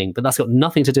own thing. But that's got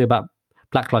nothing to do about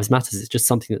Black Lives Matters. It's just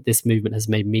something that this movement has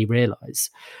made me realize.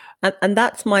 And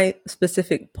that's my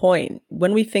specific point.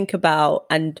 When we think about,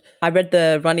 and I read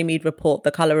the Runnymede report,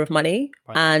 The Color of Money,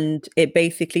 right, and it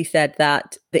basically said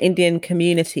that the Indian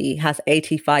community has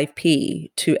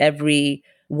 85p to every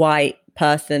white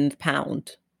person's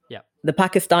pound. Yeah. The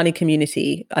Pakistani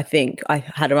community, I think I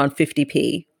had around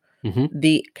 50p. Mm-hmm.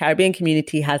 The Caribbean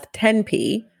community has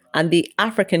 10p. And the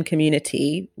African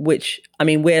community, which, I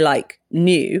mean, we're like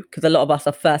new because a lot of us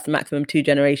are first maximum 2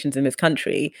 generations in this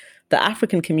country. The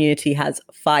African community has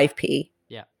 5p.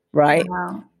 Yeah. Right.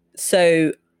 Wow.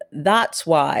 So that's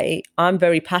why I'm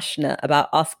very passionate about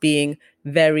us being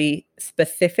very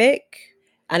specific.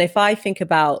 And if I think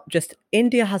about just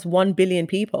India has 1 billion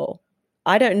people.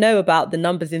 I don't know about the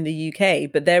numbers in the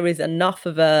UK, but there is enough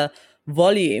of a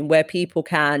volume where people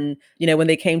can, you know, when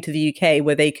they came to the UK,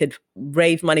 where they could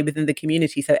raise money within the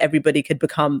community so everybody could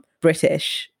become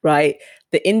British, right?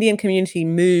 The Indian community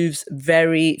moves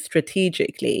very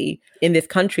strategically in this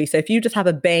country. So if you just have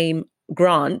a BAME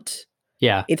grant,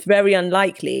 it's very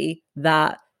unlikely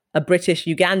that a British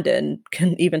Ugandan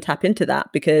can even tap into that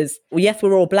because, well, yes,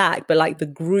 we're all Black, but like the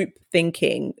group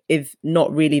thinking is not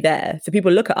really there. So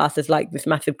people look at us as like this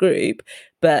massive group,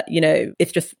 but, you know,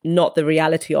 it's just not the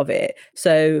reality of it.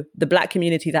 So the Black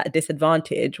community is at a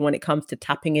disadvantage when it comes to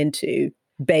tapping into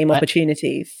BAME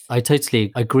opportunities. I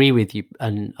totally agree with you.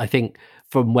 And I think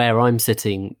from where I'm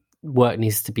sitting, work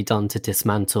needs to be done to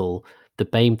dismantle the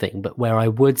BAME thing. But where I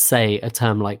would say a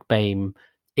term like BAME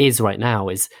is right now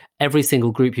is every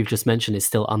single group you've just mentioned is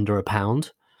still under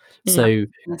 £1. So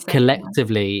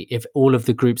collectively, if all of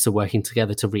the groups are working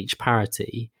together to reach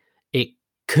parity, it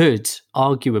could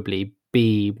arguably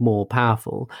be more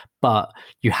powerful, but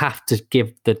you have to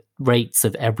give the rates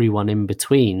of everyone in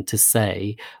between to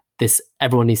say this,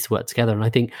 everyone needs to work together. And I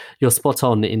think you're spot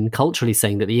on in culturally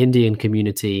saying that the Indian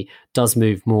community does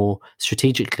move more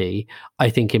strategically,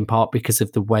 I think in part because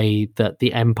of the way that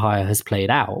the empire has played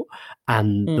out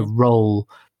and the role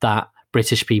that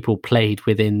British people played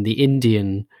within the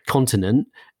Indian continent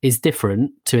is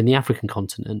different to in the African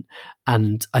continent.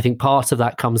 And I think part of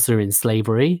that comes through in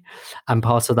slavery, and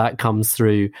part of that comes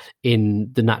through in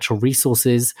the natural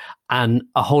resources and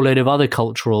a whole load of other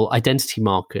cultural identity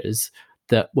markers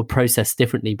that were processed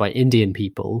differently by Indian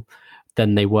people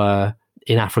than they were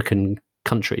in African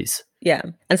countries. Yeah.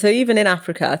 And so even in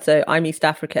Africa, so I'm East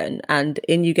African, and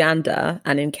in Uganda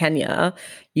and in Kenya,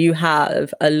 you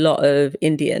have a lot of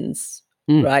Indians,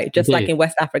 right? Just like in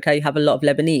West Africa, you have a lot of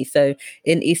Lebanese. So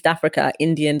in East Africa,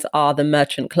 Indians are the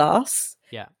merchant class.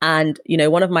 Yeah. And, you know,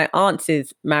 one of my aunts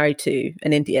is married to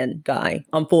an Indian guy,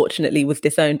 unfortunately was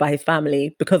disowned by his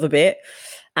family because of it.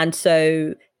 And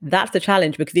so that's the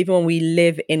challenge, because even when we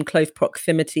live in close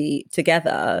proximity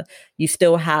together, you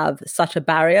still have such a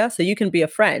barrier. So you can be a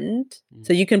friend,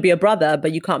 so you can be a brother,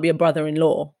 but you can't be a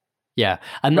brother-in-law. Yeah,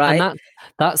 and, right? and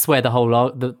that's where the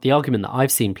whole the argument that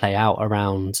I've seen play out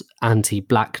around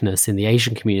anti-Blackness in the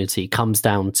Asian community comes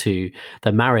down to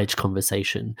the marriage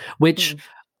conversation, which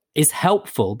is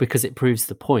helpful because it proves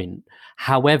the point.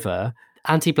 However,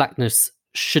 anti-Blackness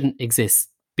shouldn't exist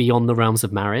beyond the realms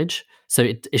of marriage. So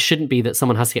it shouldn't be that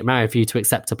someone has to get married for you to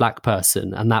accept a Black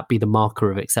person and that be the marker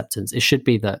of acceptance. It should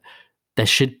be that there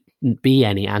shouldn't be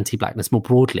any anti-Blackness more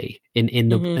broadly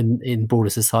in broader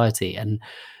society. And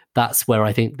that's where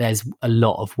I think there's a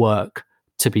lot of work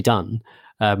to be done.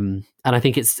 And I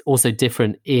think it's also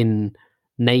different in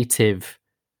native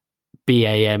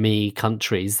BAME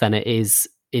countries than it is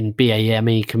in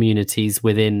BAME communities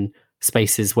within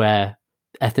spaces where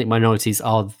ethnic minorities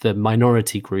are the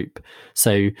minority group.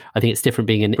 So I think it's different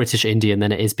being a British Indian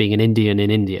than it is being an Indian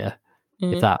in India,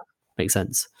 if that makes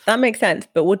sense. That makes sense.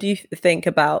 But what do you think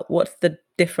about what's the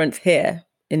difference here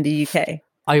in the UK?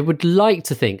 I would like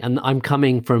to think, and I'm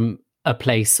coming from a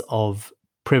place of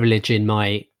privilege in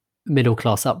my middle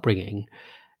class upbringing,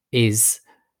 is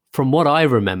from what I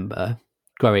remember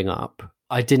growing up,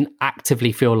 I didn't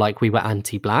actively feel like we were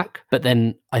anti-Black, but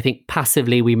then I think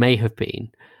passively we may have been,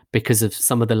 because of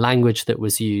some of the language that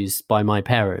was used by my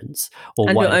parents or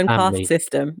and your own family. caste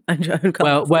system and your own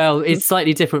caste well, it's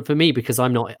slightly different for me because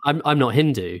I'm not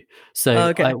Hindu,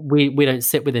 so we don't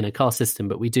sit within a caste system,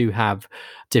 but we do have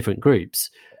different groups.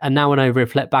 And now when I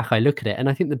reflect back, I look at it, and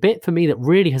I think the bit for me that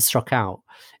really has struck out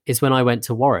is when I went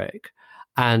to Warwick,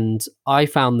 and I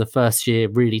found the first year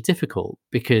really difficult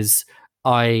because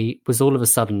I was all of a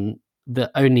sudden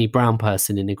the only brown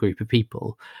person in a group of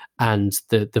people and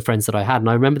the friends that I had. And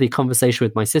I remember the conversation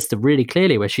with my sister really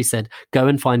clearly where she said, go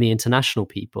and find the international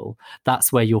people.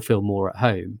 That's where you'll feel more at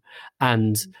home.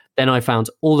 And then I found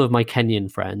all of my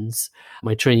Kenyan friends,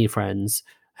 my Trini friends,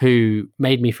 who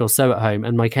made me feel so at home.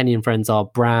 And my Kenyan friends are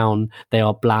brown, they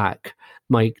are black.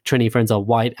 My Trini friends are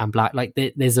white and black. Like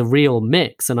there's a real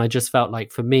mix. And I just felt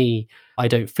like for me, I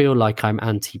don't feel like I'm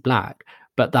anti-black,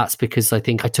 but that's because I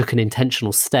think I took an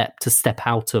intentional step to step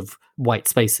out of white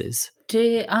spaces.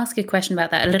 To ask a question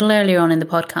about that, a little earlier on in the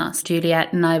podcast,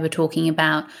 Juliet and I were talking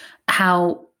about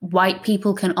how white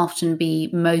people can often be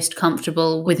most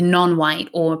comfortable with non-white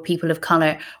or people of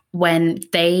color when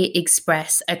they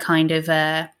express a kind of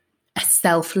a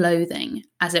self-loathing,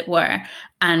 as it were.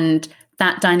 And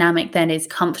that dynamic then is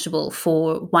comfortable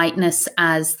for whiteness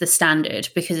as the standard,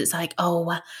 because it's like,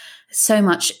 oh, so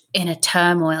much inner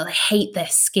turmoil, I hate their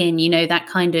skin, you know, that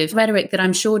kind of rhetoric that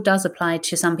I'm sure does apply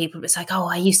to some people. It's like, oh,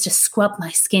 I used to scrub my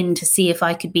skin to see if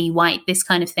I could be white, this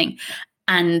kind of thing.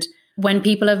 And when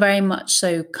people are very much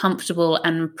so comfortable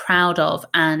and proud of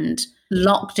and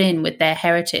locked in with their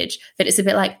heritage, that it's a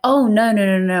bit like, oh, no,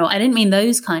 I didn't mean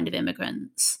those kind of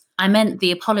immigrants. I meant the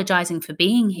apologizing for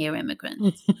being here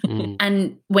immigrants.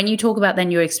 And when you talk about then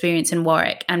your experience in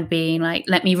Warwick and being like,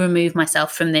 let me remove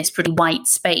myself from this pretty white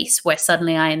space where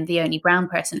suddenly I am the only brown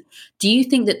person, do you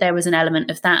think that there was an element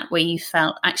of that where you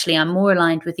felt, actually, I'm more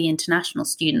aligned with the international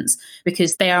students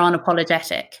because they are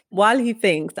unapologetic? While he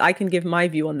thinks, I can give my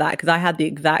view on that because I had the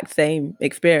exact same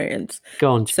experience.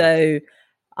 Go on. So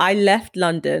I left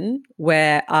London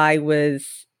where I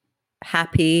was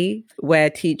happy, where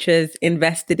teachers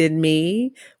invested in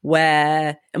me,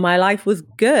 where my life was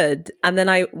good. And then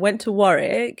I went to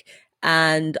Warwick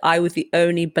and I was the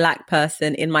only Black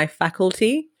person in my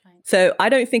faculty. So I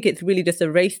don't think it's really just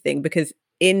a race thing, because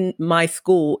in my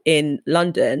school in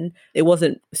London, it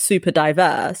wasn't super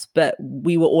diverse, but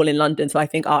we were all in London. So I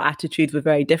think our attitudes were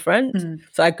very different.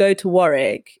 So I go to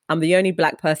Warwick. I'm the only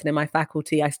Black person in my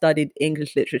faculty. I studied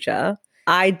English literature.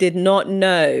 I did not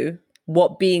know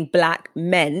what being Black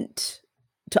meant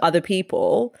to other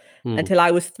people until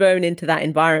I was thrown into that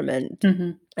environment.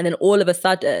 And then all of a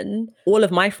sudden, all of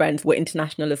my friends were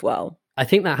international as well. I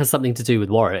think that has something to do with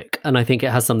Warwick. And I think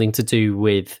it has something to do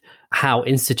with how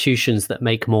institutions that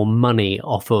make more money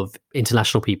off of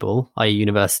international people, i.e.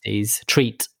 universities,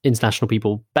 treat international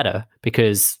people better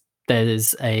because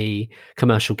there's a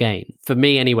commercial gain. For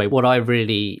me anyway, what I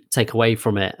really take away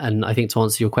from it, and I think to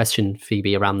answer your question,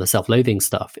 Phoebe, around the self-loathing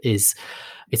stuff, is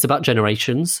it's about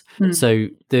generations. So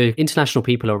the international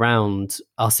people around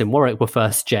us in Warwick were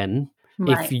first gen.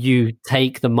 Right. If you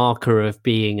take the marker of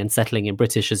being and settling in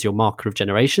British as your marker of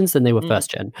generations, then they were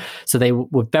first gen. So they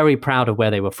were very proud of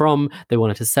where they were from. They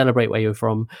wanted to celebrate where you were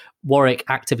from. Warwick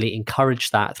actively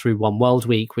encouraged that through One World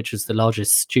Week, which was the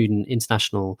largest student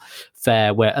international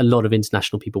fair where a lot of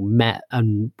international people met,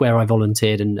 and where I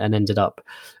volunteered and ended up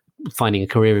finding a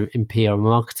career in PR and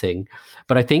marketing.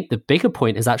 But I think the bigger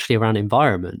point is actually around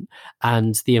environment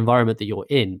and the environment that you're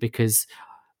in, because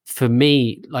for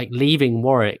me, like leaving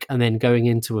Warwick and then going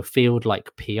into a field like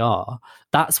PR,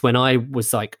 that's when I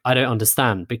was like, I don't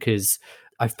understand, because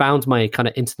I found my kind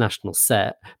of international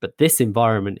set, but this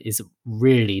environment is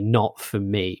really not for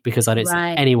me because I don't see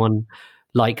anyone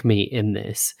like me in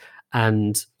this.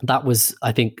 And that was,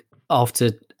 I think,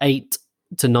 after 8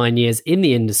 to 9 years in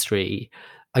the industry,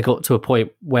 I got to a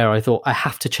point where I thought I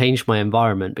have to change my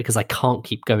environment because I can't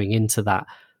keep going into that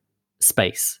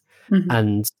space.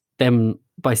 And then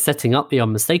by setting up the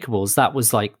Unmistakable, that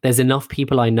was like, there's enough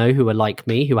people I know who are like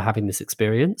me, who are having this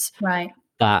experience,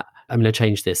 that I'm going to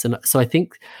change this. And so I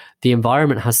think the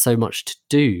environment has so much to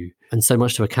do and so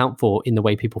much to account for in the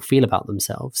way people feel about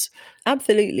themselves.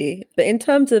 Absolutely. But in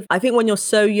terms of, I think when you're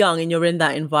so young and you're in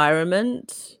that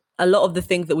environment, a lot of the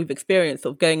things that we've experienced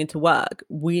of going into work,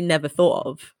 we never thought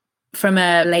of. From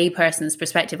a layperson's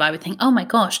perspective, I would think, oh my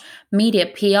gosh, media,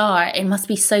 PR, it must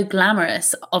be so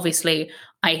glamorous. Obviously,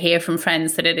 I hear from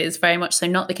friends that it is very much so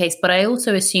not the case, but I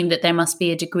also assume that there must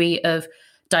be a degree of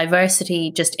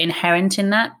diversity just inherent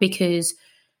in that, because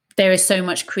there is so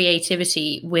much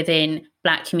creativity within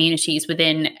Black communities,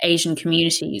 within Asian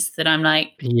communities, that I'm like,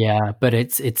 yeah, but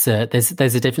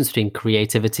there's a difference between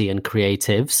creativity and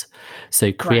creatives.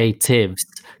 So creatives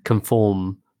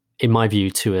conform, in my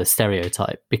view, to a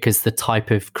stereotype, because the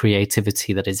type of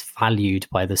creativity that is valued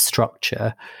by the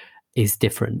structure is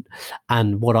different.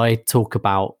 And what I talk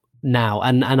about now,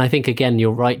 and I think, again,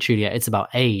 you're right, Julia, it's about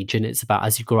age, and it's about,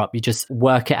 as you grow up, you just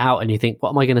work it out and you think, what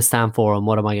am I going to stand for and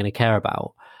what am I going to care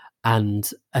about? And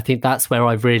I think that's where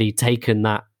I've really taken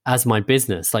that as my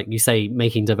business. Like you say,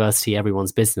 making diversity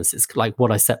everyone's business. It's like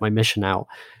what I set my mission out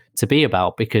to be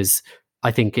about, because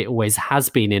I think it always has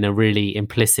been in a really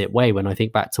implicit way when I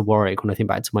think back to Warwick, when I think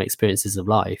back to my experiences of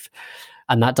life.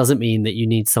 And that doesn't mean that you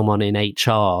need someone in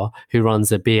HR who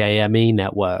runs a BAME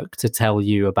network to tell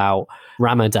you about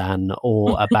Ramadan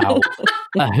or about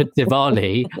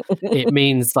Diwali. It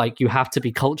means like you have to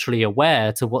be culturally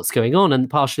aware to what's going on. And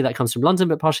partially that comes from London,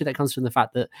 but partially that comes from the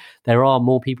fact that there are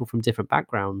more people from different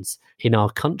backgrounds in our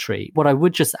country. What I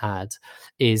would just add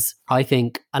is I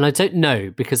think, and I don't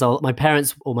know because my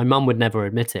parents or my mum would never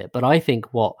admit it, but I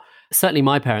think what certainly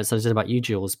my parents, I don't know about you,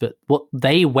 Jules, but what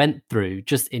they went through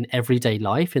just in everyday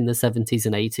life in the 70s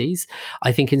and 80s,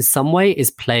 I think in some way is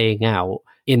playing out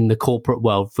in the corporate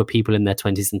world for people in their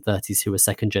 20s and 30s who are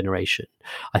second generation.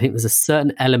 I think there's a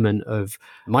certain element of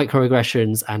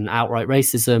microaggressions and outright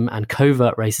racism and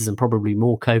covert racism, probably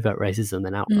more covert racism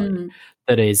than outright,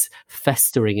 that is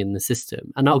festering in the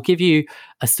system. And I'll give you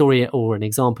a story or an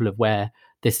example of where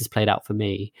this has played out for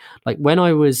me. Like when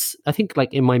I was, I think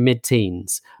like in my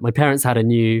mid-teens, my parents had a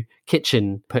new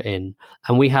kitchen put in,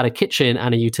 and we had a kitchen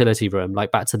and a utility room,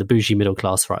 like back to the bougie middle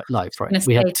class life, right?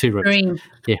 We had 2 rooms.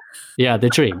 Dream. Yeah, the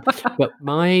dream. But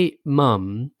my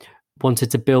mum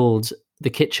wanted to build the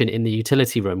kitchen in the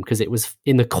utility room because it was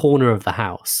in the corner of the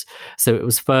house. So it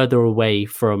was further away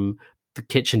from the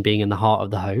kitchen being in the heart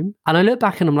of the home. And I look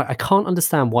back and I'm like, I can't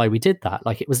understand why we did that.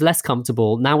 Like it was less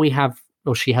comfortable. Now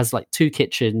she has like 2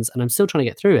 kitchens and I'm still trying to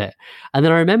get through it. And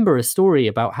then I remember a story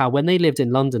about how when they lived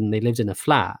in London, they lived in a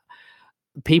flat,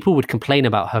 people would complain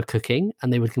about her cooking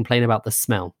and they would complain about the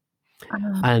smell.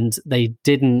 And they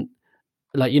didn't,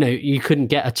 like, you know, you couldn't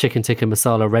get a chicken tikka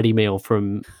masala ready meal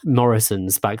from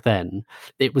Morrison's back then.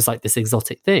 It was like this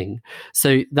exotic thing.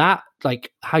 So that,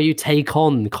 like, how you take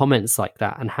on comments like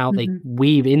that and how they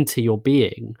weave into your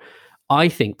being, I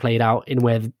think played out in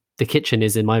where the kitchen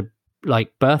is in my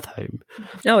like birth home.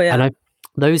 Oh yeah. And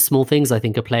those small things I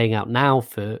think are playing out now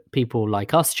for people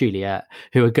like us, Juliet,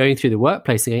 who are going through the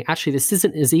workplace and going, actually, this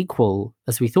isn't as equal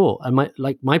as we thought. And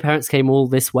my parents came all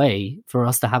this way for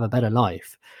us to have a better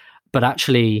life. But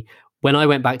actually, when I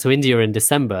went back to India in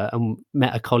December and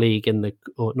met a colleague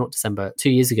 2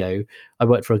 years ago, I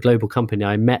worked for a global company.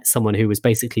 I met someone who was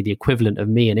basically the equivalent of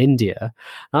me in India.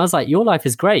 And I was like, your life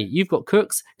is great. You've got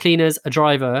cooks, cleaners, a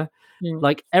driver,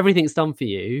 like everything's done for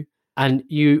you. And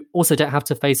you also don't have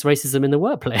to face racism in the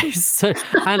workplace.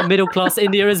 And middle class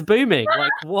India is booming. Like,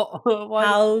 what?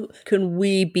 How can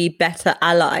we be better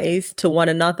allies to one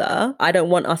another? I don't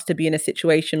want us to be in a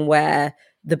situation where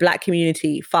the Black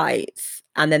community fights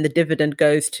and then the dividend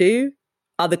goes to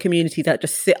other communities that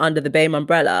just sit under the BAME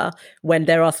umbrella when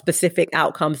there are specific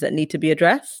outcomes that need to be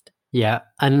addressed. Yeah.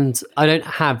 And I don't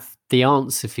have the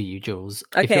answer for you, Jules.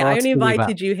 Okay, I only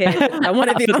invited you here. I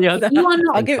wanted the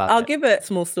answer. I'll give a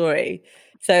small story.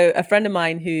 So a friend of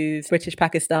mine who's British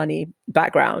Pakistani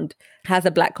background has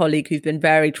a Black colleague who's been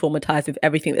very traumatized with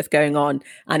everything that's going on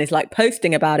and is like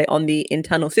posting about it on the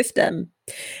internal system.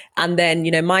 And then,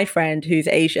 you know, my friend who's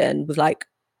Asian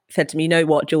said to me, you know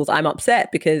what, Jules, I'm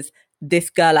upset because this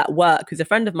girl at work who's a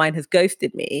friend of mine has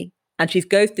ghosted me. And she's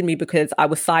ghosted me because I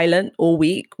was silent all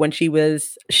week when she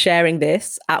was sharing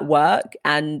this at work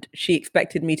and she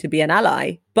expected me to be an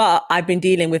ally. But I've been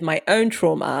dealing with my own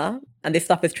trauma and this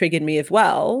stuff has triggered me as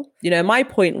well. You know, my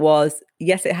point was,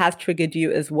 yes, it has triggered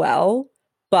you as well.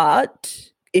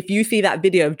 But if you see that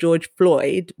video of George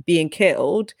Floyd being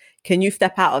killed, can you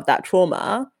step out of that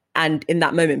trauma and in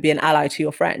that moment be an ally to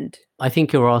your friend? I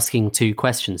think you're asking 2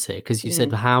 questions here because you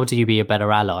said, how do you be a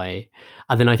better ally?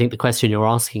 And then I think the question you're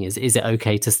asking is it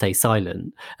okay to stay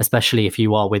silent, especially if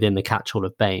you are within the catch-all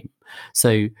of BAME?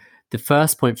 So the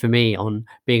first point for me on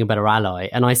being a better ally,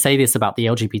 and I say this about the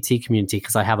LGBT community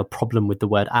because I have a problem with the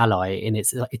word ally, and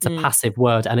it's a passive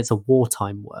word and it's a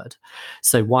wartime word.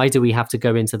 So why do we have to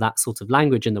go into that sort of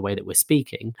language in the way that we're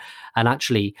speaking? And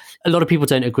actually, a lot of people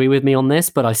don't agree with me on this,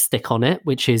 but I stick on it,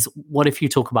 which is, what if you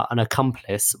talk about an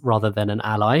accomplice rather than an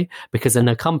ally? Because an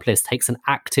accomplice takes an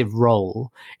active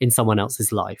role in someone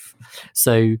else's life.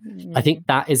 So I think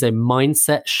that is a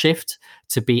mindset shift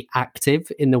to be active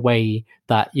in the way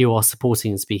that you are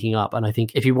supporting and speaking up. And I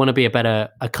think if you want to be a better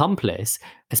accomplice,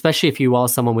 especially if you are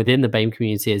someone within the BAME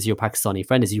community as your Pakistani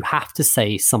friend, is you have to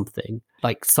say something.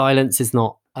 Like, silence is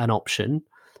not an option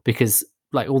because,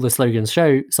 like all the slogans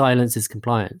show, silence is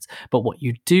compliance. But what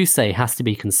you do say has to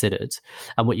be considered.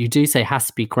 And what you do say has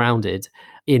to be grounded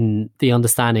in the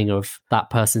understanding of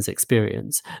that person's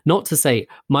experience. Not to say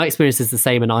my experience is the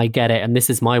same and I get it and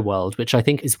this is my world, which I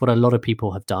think is what a lot of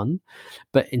people have done.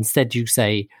 But instead you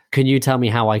say, can you tell me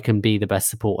how I can be the best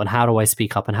support and how do I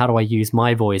speak up and how do I use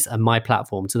my voice and my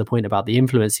platform, to the point about the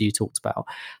influencer you talked about?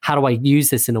 How do I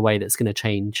use this in a way that's going to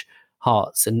change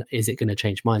hearts, and is it going to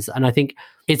change minds? And I think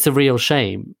it's a real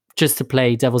shame just to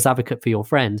play devil's advocate for your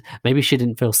friend, maybe she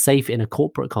didn't feel safe in a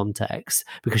corporate context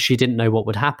because she didn't know what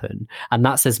would happen. And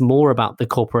that says more about the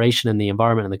corporation and the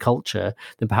environment and the culture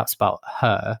than perhaps about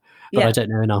her. But I don't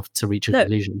know enough to reach a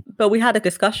conclusion. But we had a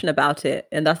discussion about it,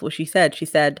 and that's what she said. She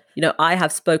said, I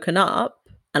have spoken up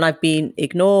and I've been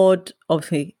ignored.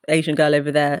 Obviously, Asian girl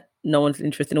over there, no one's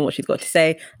interested in what she's got to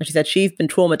say. And she said she's been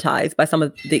traumatized by some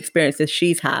of the experiences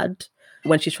she's had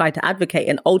when she's tried to advocate.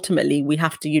 And ultimately, we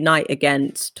have to unite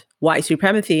against white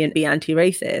supremacy and be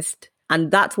anti-racist.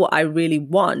 And that's what I really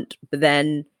want. But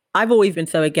then I've always been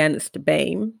so against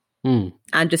BAME.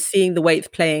 And just seeing the way it's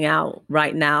playing out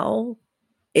right now,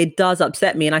 it does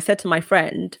upset me. And I said to my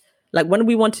friend, like, when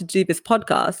we wanted to do this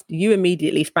podcast, you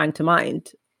immediately sprang to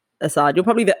mind, Asad. You're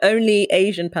probably the only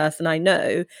Asian person I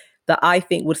know that I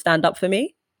think would stand up for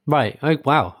me. Right. Oh,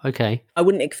 wow. Okay. I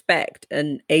wouldn't expect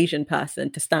an Asian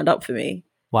person to stand up for me.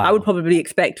 Wow. I would probably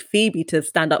expect Phoebe to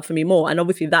stand up for me more. And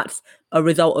obviously that's a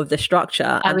result of the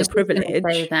structure and the privilege.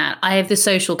 Say that. I have the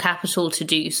social capital to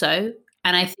do so.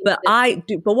 And I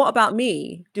think but what about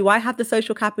me? Do I have the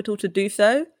social capital to do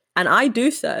so? And I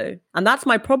do so. And that's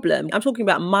my problem. I'm talking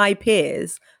about my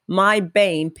peers, my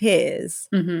BAME peers.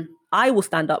 Mm-hmm. I will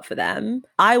stand up for them.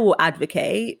 I will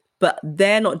advocate, but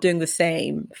they're not doing the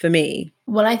same for me.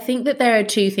 Well, I think that there are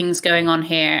two things going on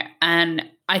here. And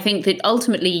I think that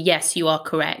ultimately, yes, you are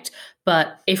correct.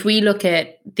 But if we look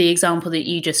at the example that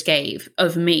you just gave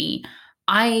of me,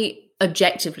 I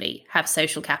objectively have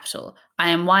social capital. I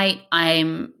am white,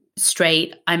 I'm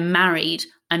straight, I'm married,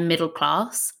 I'm middle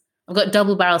class. I've got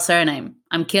double barrel surname.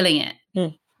 I'm killing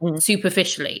it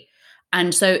superficially.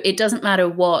 And so it doesn't matter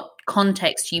what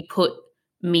context you put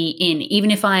me in,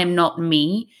 even if I am not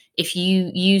me, if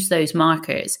you use those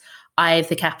markers, I have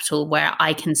the capital where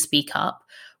I can speak up.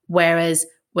 Whereas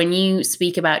when you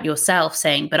speak about yourself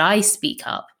saying, but I speak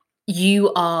up,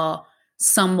 you are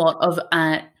somewhat of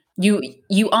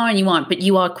you are and you aren't, but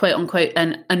you are quote unquote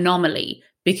an anomaly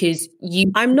because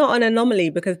I'm not an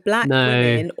anomaly because Black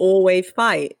women always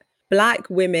fight. Black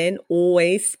women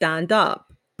always stand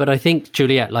up. But I think,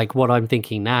 Juliet, like what I'm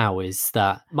thinking now is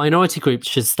that minority groups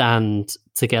should stand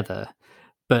together,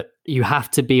 but you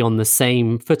have to be on the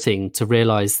same footing to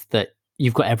realize that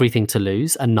you've got everything to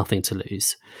lose and nothing to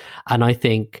lose. And I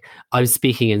think I was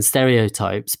speaking in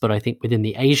stereotypes, but I think within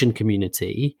the Asian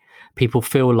community, people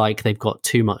feel like they've got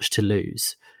too much to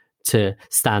lose to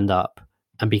stand up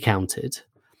and be counted.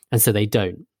 And so they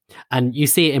don't. And you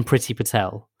see it in Priti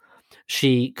Patel.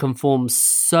 She conforms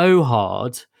so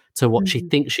hard to what she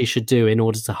thinks she should do in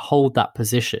order to hold that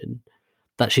position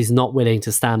that she's not willing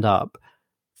to stand up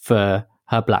for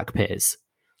her Black peers.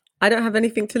 I don't have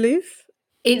anything to lose.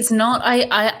 It's not,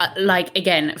 I like,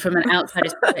 again, from an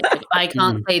outsider's perspective, I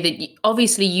can't say that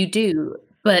obviously you do,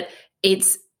 but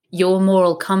it's your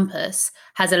moral compass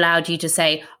has allowed you to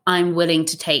say, I'm willing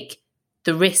to take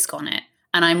the risk on it.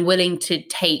 And I'm willing to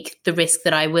take the risk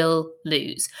that I will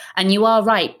lose. And you are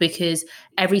right, because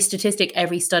every statistic,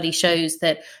 every study shows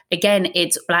that, again,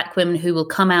 it's Black women who will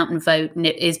come out and vote. And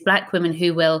it is Black women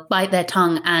who will bite their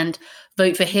tongue and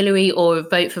vote for Hillary or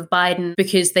vote for Biden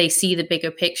because they see the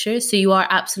bigger picture. So you are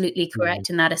absolutely correct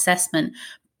in that assessment.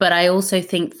 But I also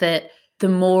think that the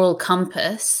moral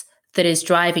compass that is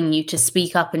driving you to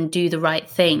speak up and do the right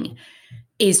thing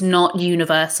is not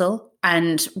universal.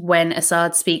 And when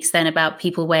Asad speaks then about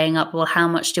people weighing up, well, how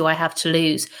much do I have to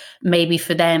lose? Maybe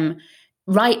for them,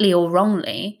 rightly or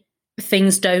wrongly,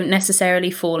 things don't necessarily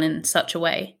fall in such a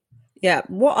way. Yeah,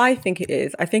 what I think it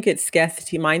is, I think it's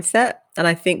scarcity mindset. And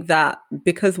I think that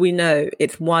because we know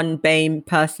it's one BAME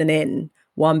person in,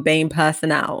 one BAME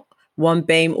person out, one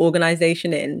BAME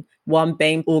organization in, one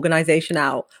BAME organization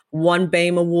out, one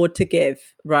BAME award to give,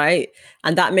 right?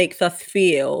 And that makes us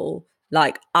feel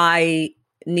like I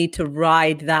need to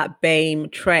ride that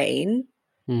BAME train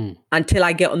until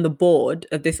I get on the board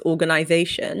of this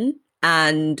organization.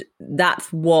 And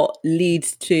that's what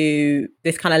leads to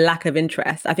this kind of lack of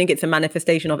interest. I think it's a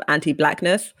manifestation of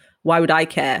anti-Blackness. Why would I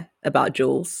care about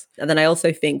Jules? And then I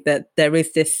also think that there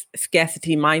is this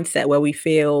scarcity mindset where we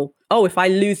feel, oh, if I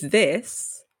lose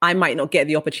this, I might not get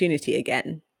the opportunity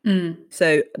again.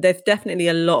 So there's definitely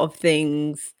a lot of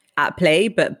things at play,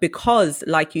 but because,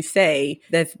 like you say,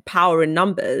 there's power in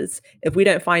numbers, if we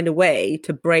don't find a way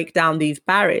to break down these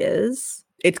barriers,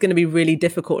 it's going to be really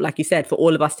difficult, like you said, for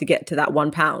all of us to get to that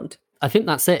 £1. I think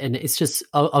that's it. And it's just,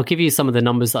 I'll give you some of the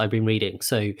numbers that I've been reading.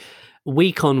 So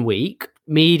week on week,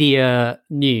 media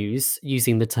news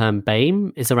using the term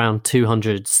BAME is around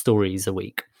 200 stories a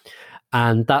week.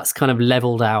 And that's kind of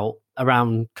leveled out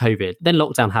around COVID. Then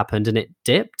lockdown happened and it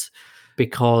dipped,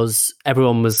 because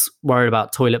everyone was worried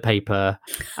about toilet paper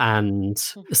and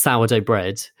sourdough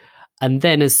bread. And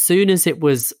then as soon as it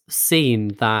was seen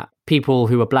that people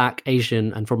who were Black,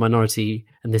 Asian, and from minority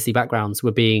ethnicity backgrounds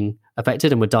were being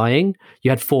affected and were dying,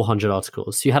 you had 400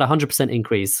 articles. So you had a 100%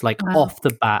 increase, like off the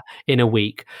bat in a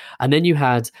week. And then you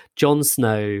had Jon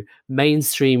Snow,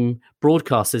 mainstream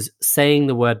broadcasters saying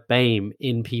the word BAME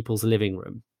in people's living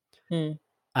room.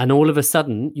 And all of a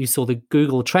sudden, you saw the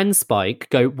Google trend spike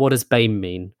go, what does BAME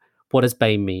mean? What does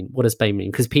BAME mean? What does BAME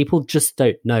mean? Because people just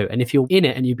don't know. And if you're in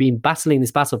it and you've been battling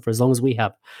this battle for as long as we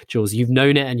have, Jules, you've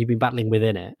known it and you've been battling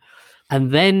within it.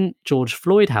 And then George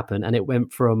Floyd happened and it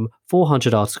went from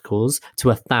 400 articles to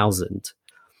 1,000.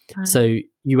 So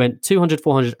you went 200,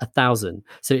 400, 1,000.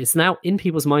 So it's now in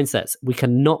people's mindsets. We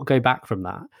cannot go back from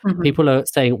that. People are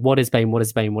saying, what is BAME? What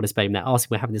is BAME? What is BAME? They're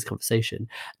asking, we're having this conversation.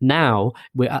 Now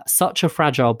we're at such a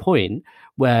fragile point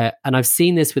where, and I've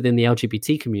seen this within the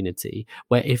LGBT community,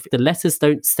 where if the letters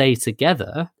don't stay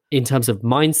together in terms of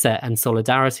mindset and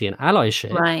solidarity and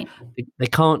allyship, they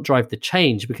can't drive the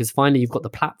change, because finally you've got the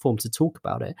platform to talk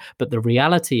about it. But the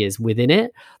reality is within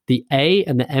it, the A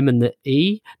and the M and the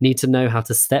E need to know how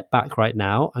to step back right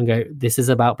now and go, this is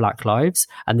about Black lives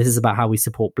and this is about how we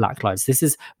support Black lives. This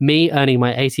is me earning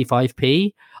my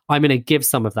 85p. I'm going to give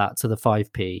some of that to the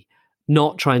 5p.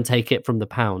 Not try and take it from the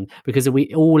pound, because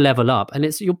we all level up. And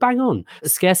you're bang on. The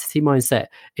scarcity mindset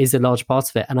is a large part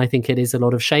of it. And I think it is a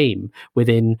lot of shame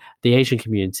within the Asian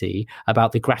community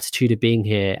about the gratitude of being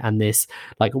here and this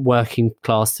like working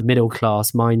class to middle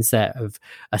class mindset of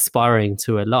aspiring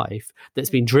to a life that's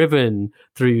been driven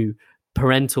through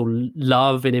parental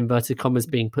love, in inverted commas,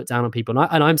 being put down on people.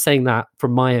 And I'm saying that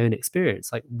from my own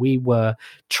experience. Like, we were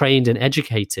trained and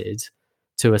educated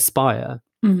to aspire.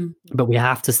 But we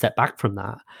have to step back from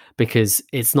that, because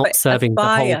it's not serving the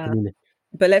whole community.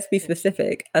 But let's be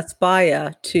specific.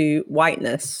 Aspire to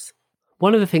whiteness.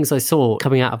 One of the things I saw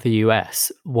coming out of the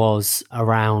US was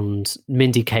around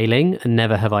Mindy Kaling and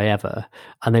Never Have I Ever.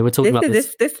 And they were talking about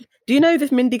this. Do you know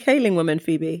this Mindy Kaling woman,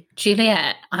 Phoebe?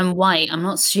 Juliet, I'm white. I'm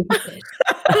not stupid.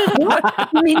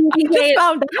 Mindy Kaling.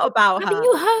 Found out about her. Have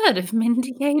you heard of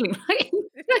Mindy Kaling?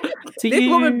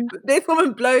 This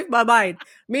woman blows my mind.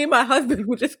 Me and my husband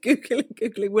were just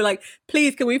Googling. We're like,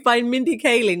 please, can we find Mindy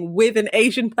Kaling with an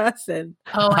Asian person?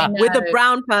 Oh, I know. With a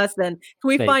brown person? Can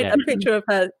we find a picture of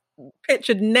her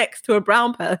pictured next to a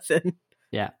brown person?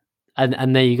 Yeah.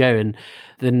 And there you go. And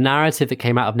the narrative that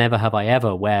came out of Never Have I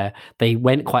Ever, where they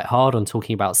went quite hard on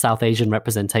talking about South Asian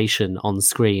representation on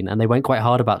screen, and they went quite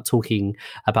hard about talking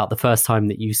about the first time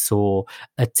that you saw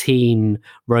a teen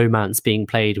romance being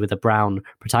played with a brown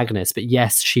protagonist. But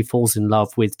yes, she falls in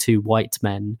love with two white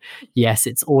men. Yes,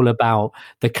 it's all about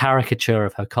the caricature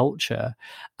of her culture.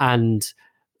 And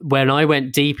when I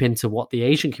went deep into what the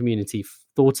Asian community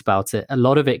thought about it, a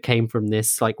lot of it came from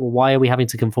this, like, well, why are we having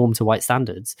to conform to white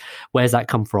standards? Where's that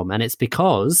come from? And it's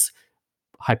because,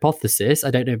 hypothesis,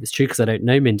 I don't know if it's true because I don't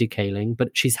know Mindy Kaling, but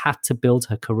she's had to build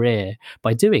her career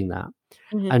by doing that.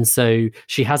 And so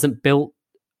she hasn't built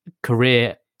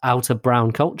career out of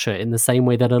brown culture in the same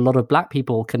way that a lot of Black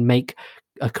people can make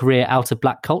a career out of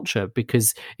Black culture,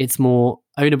 because it's more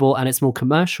ownable and it's more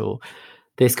commercial.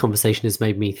 This conversation has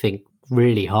made me think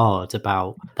really hard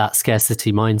about that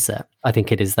scarcity mindset. I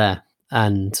think it is there,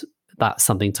 and that's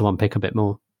something to unpick a bit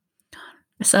more.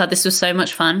 So this was so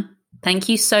much fun. Thank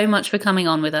you so much for coming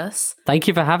on with us. Thank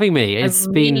you for having me. It's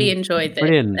really enjoyed this.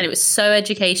 Brilliant. And it was so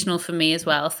educational for me as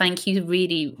well. Thank you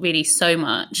really, really so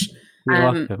much.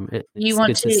 You're welcome. You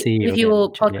want to give your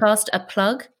podcast a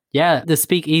plug? Yeah, the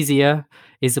Speak Easier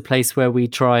is a place where we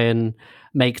try and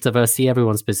make diversity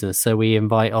everyone's business. So we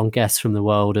invite on guests from the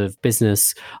world of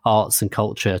business, arts and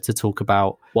culture to talk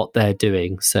about what they're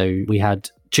doing. So we had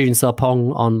June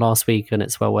Sarpong on last week, and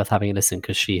it's well worth having a listen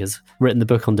because she has written the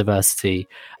book on diversity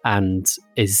and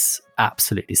is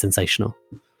absolutely sensational.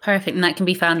 Perfect. And that can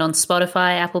be found on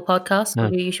Spotify, Apple Podcasts,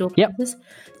 or your usual places.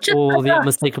 Or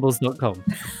theunmistakable.com.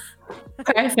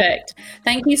 Perfect.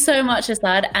 Thank you so much,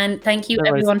 Asad. And thank you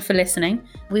everyone for listening.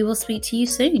 We will speak to you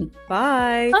soon.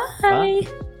 Bye.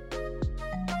 Bye.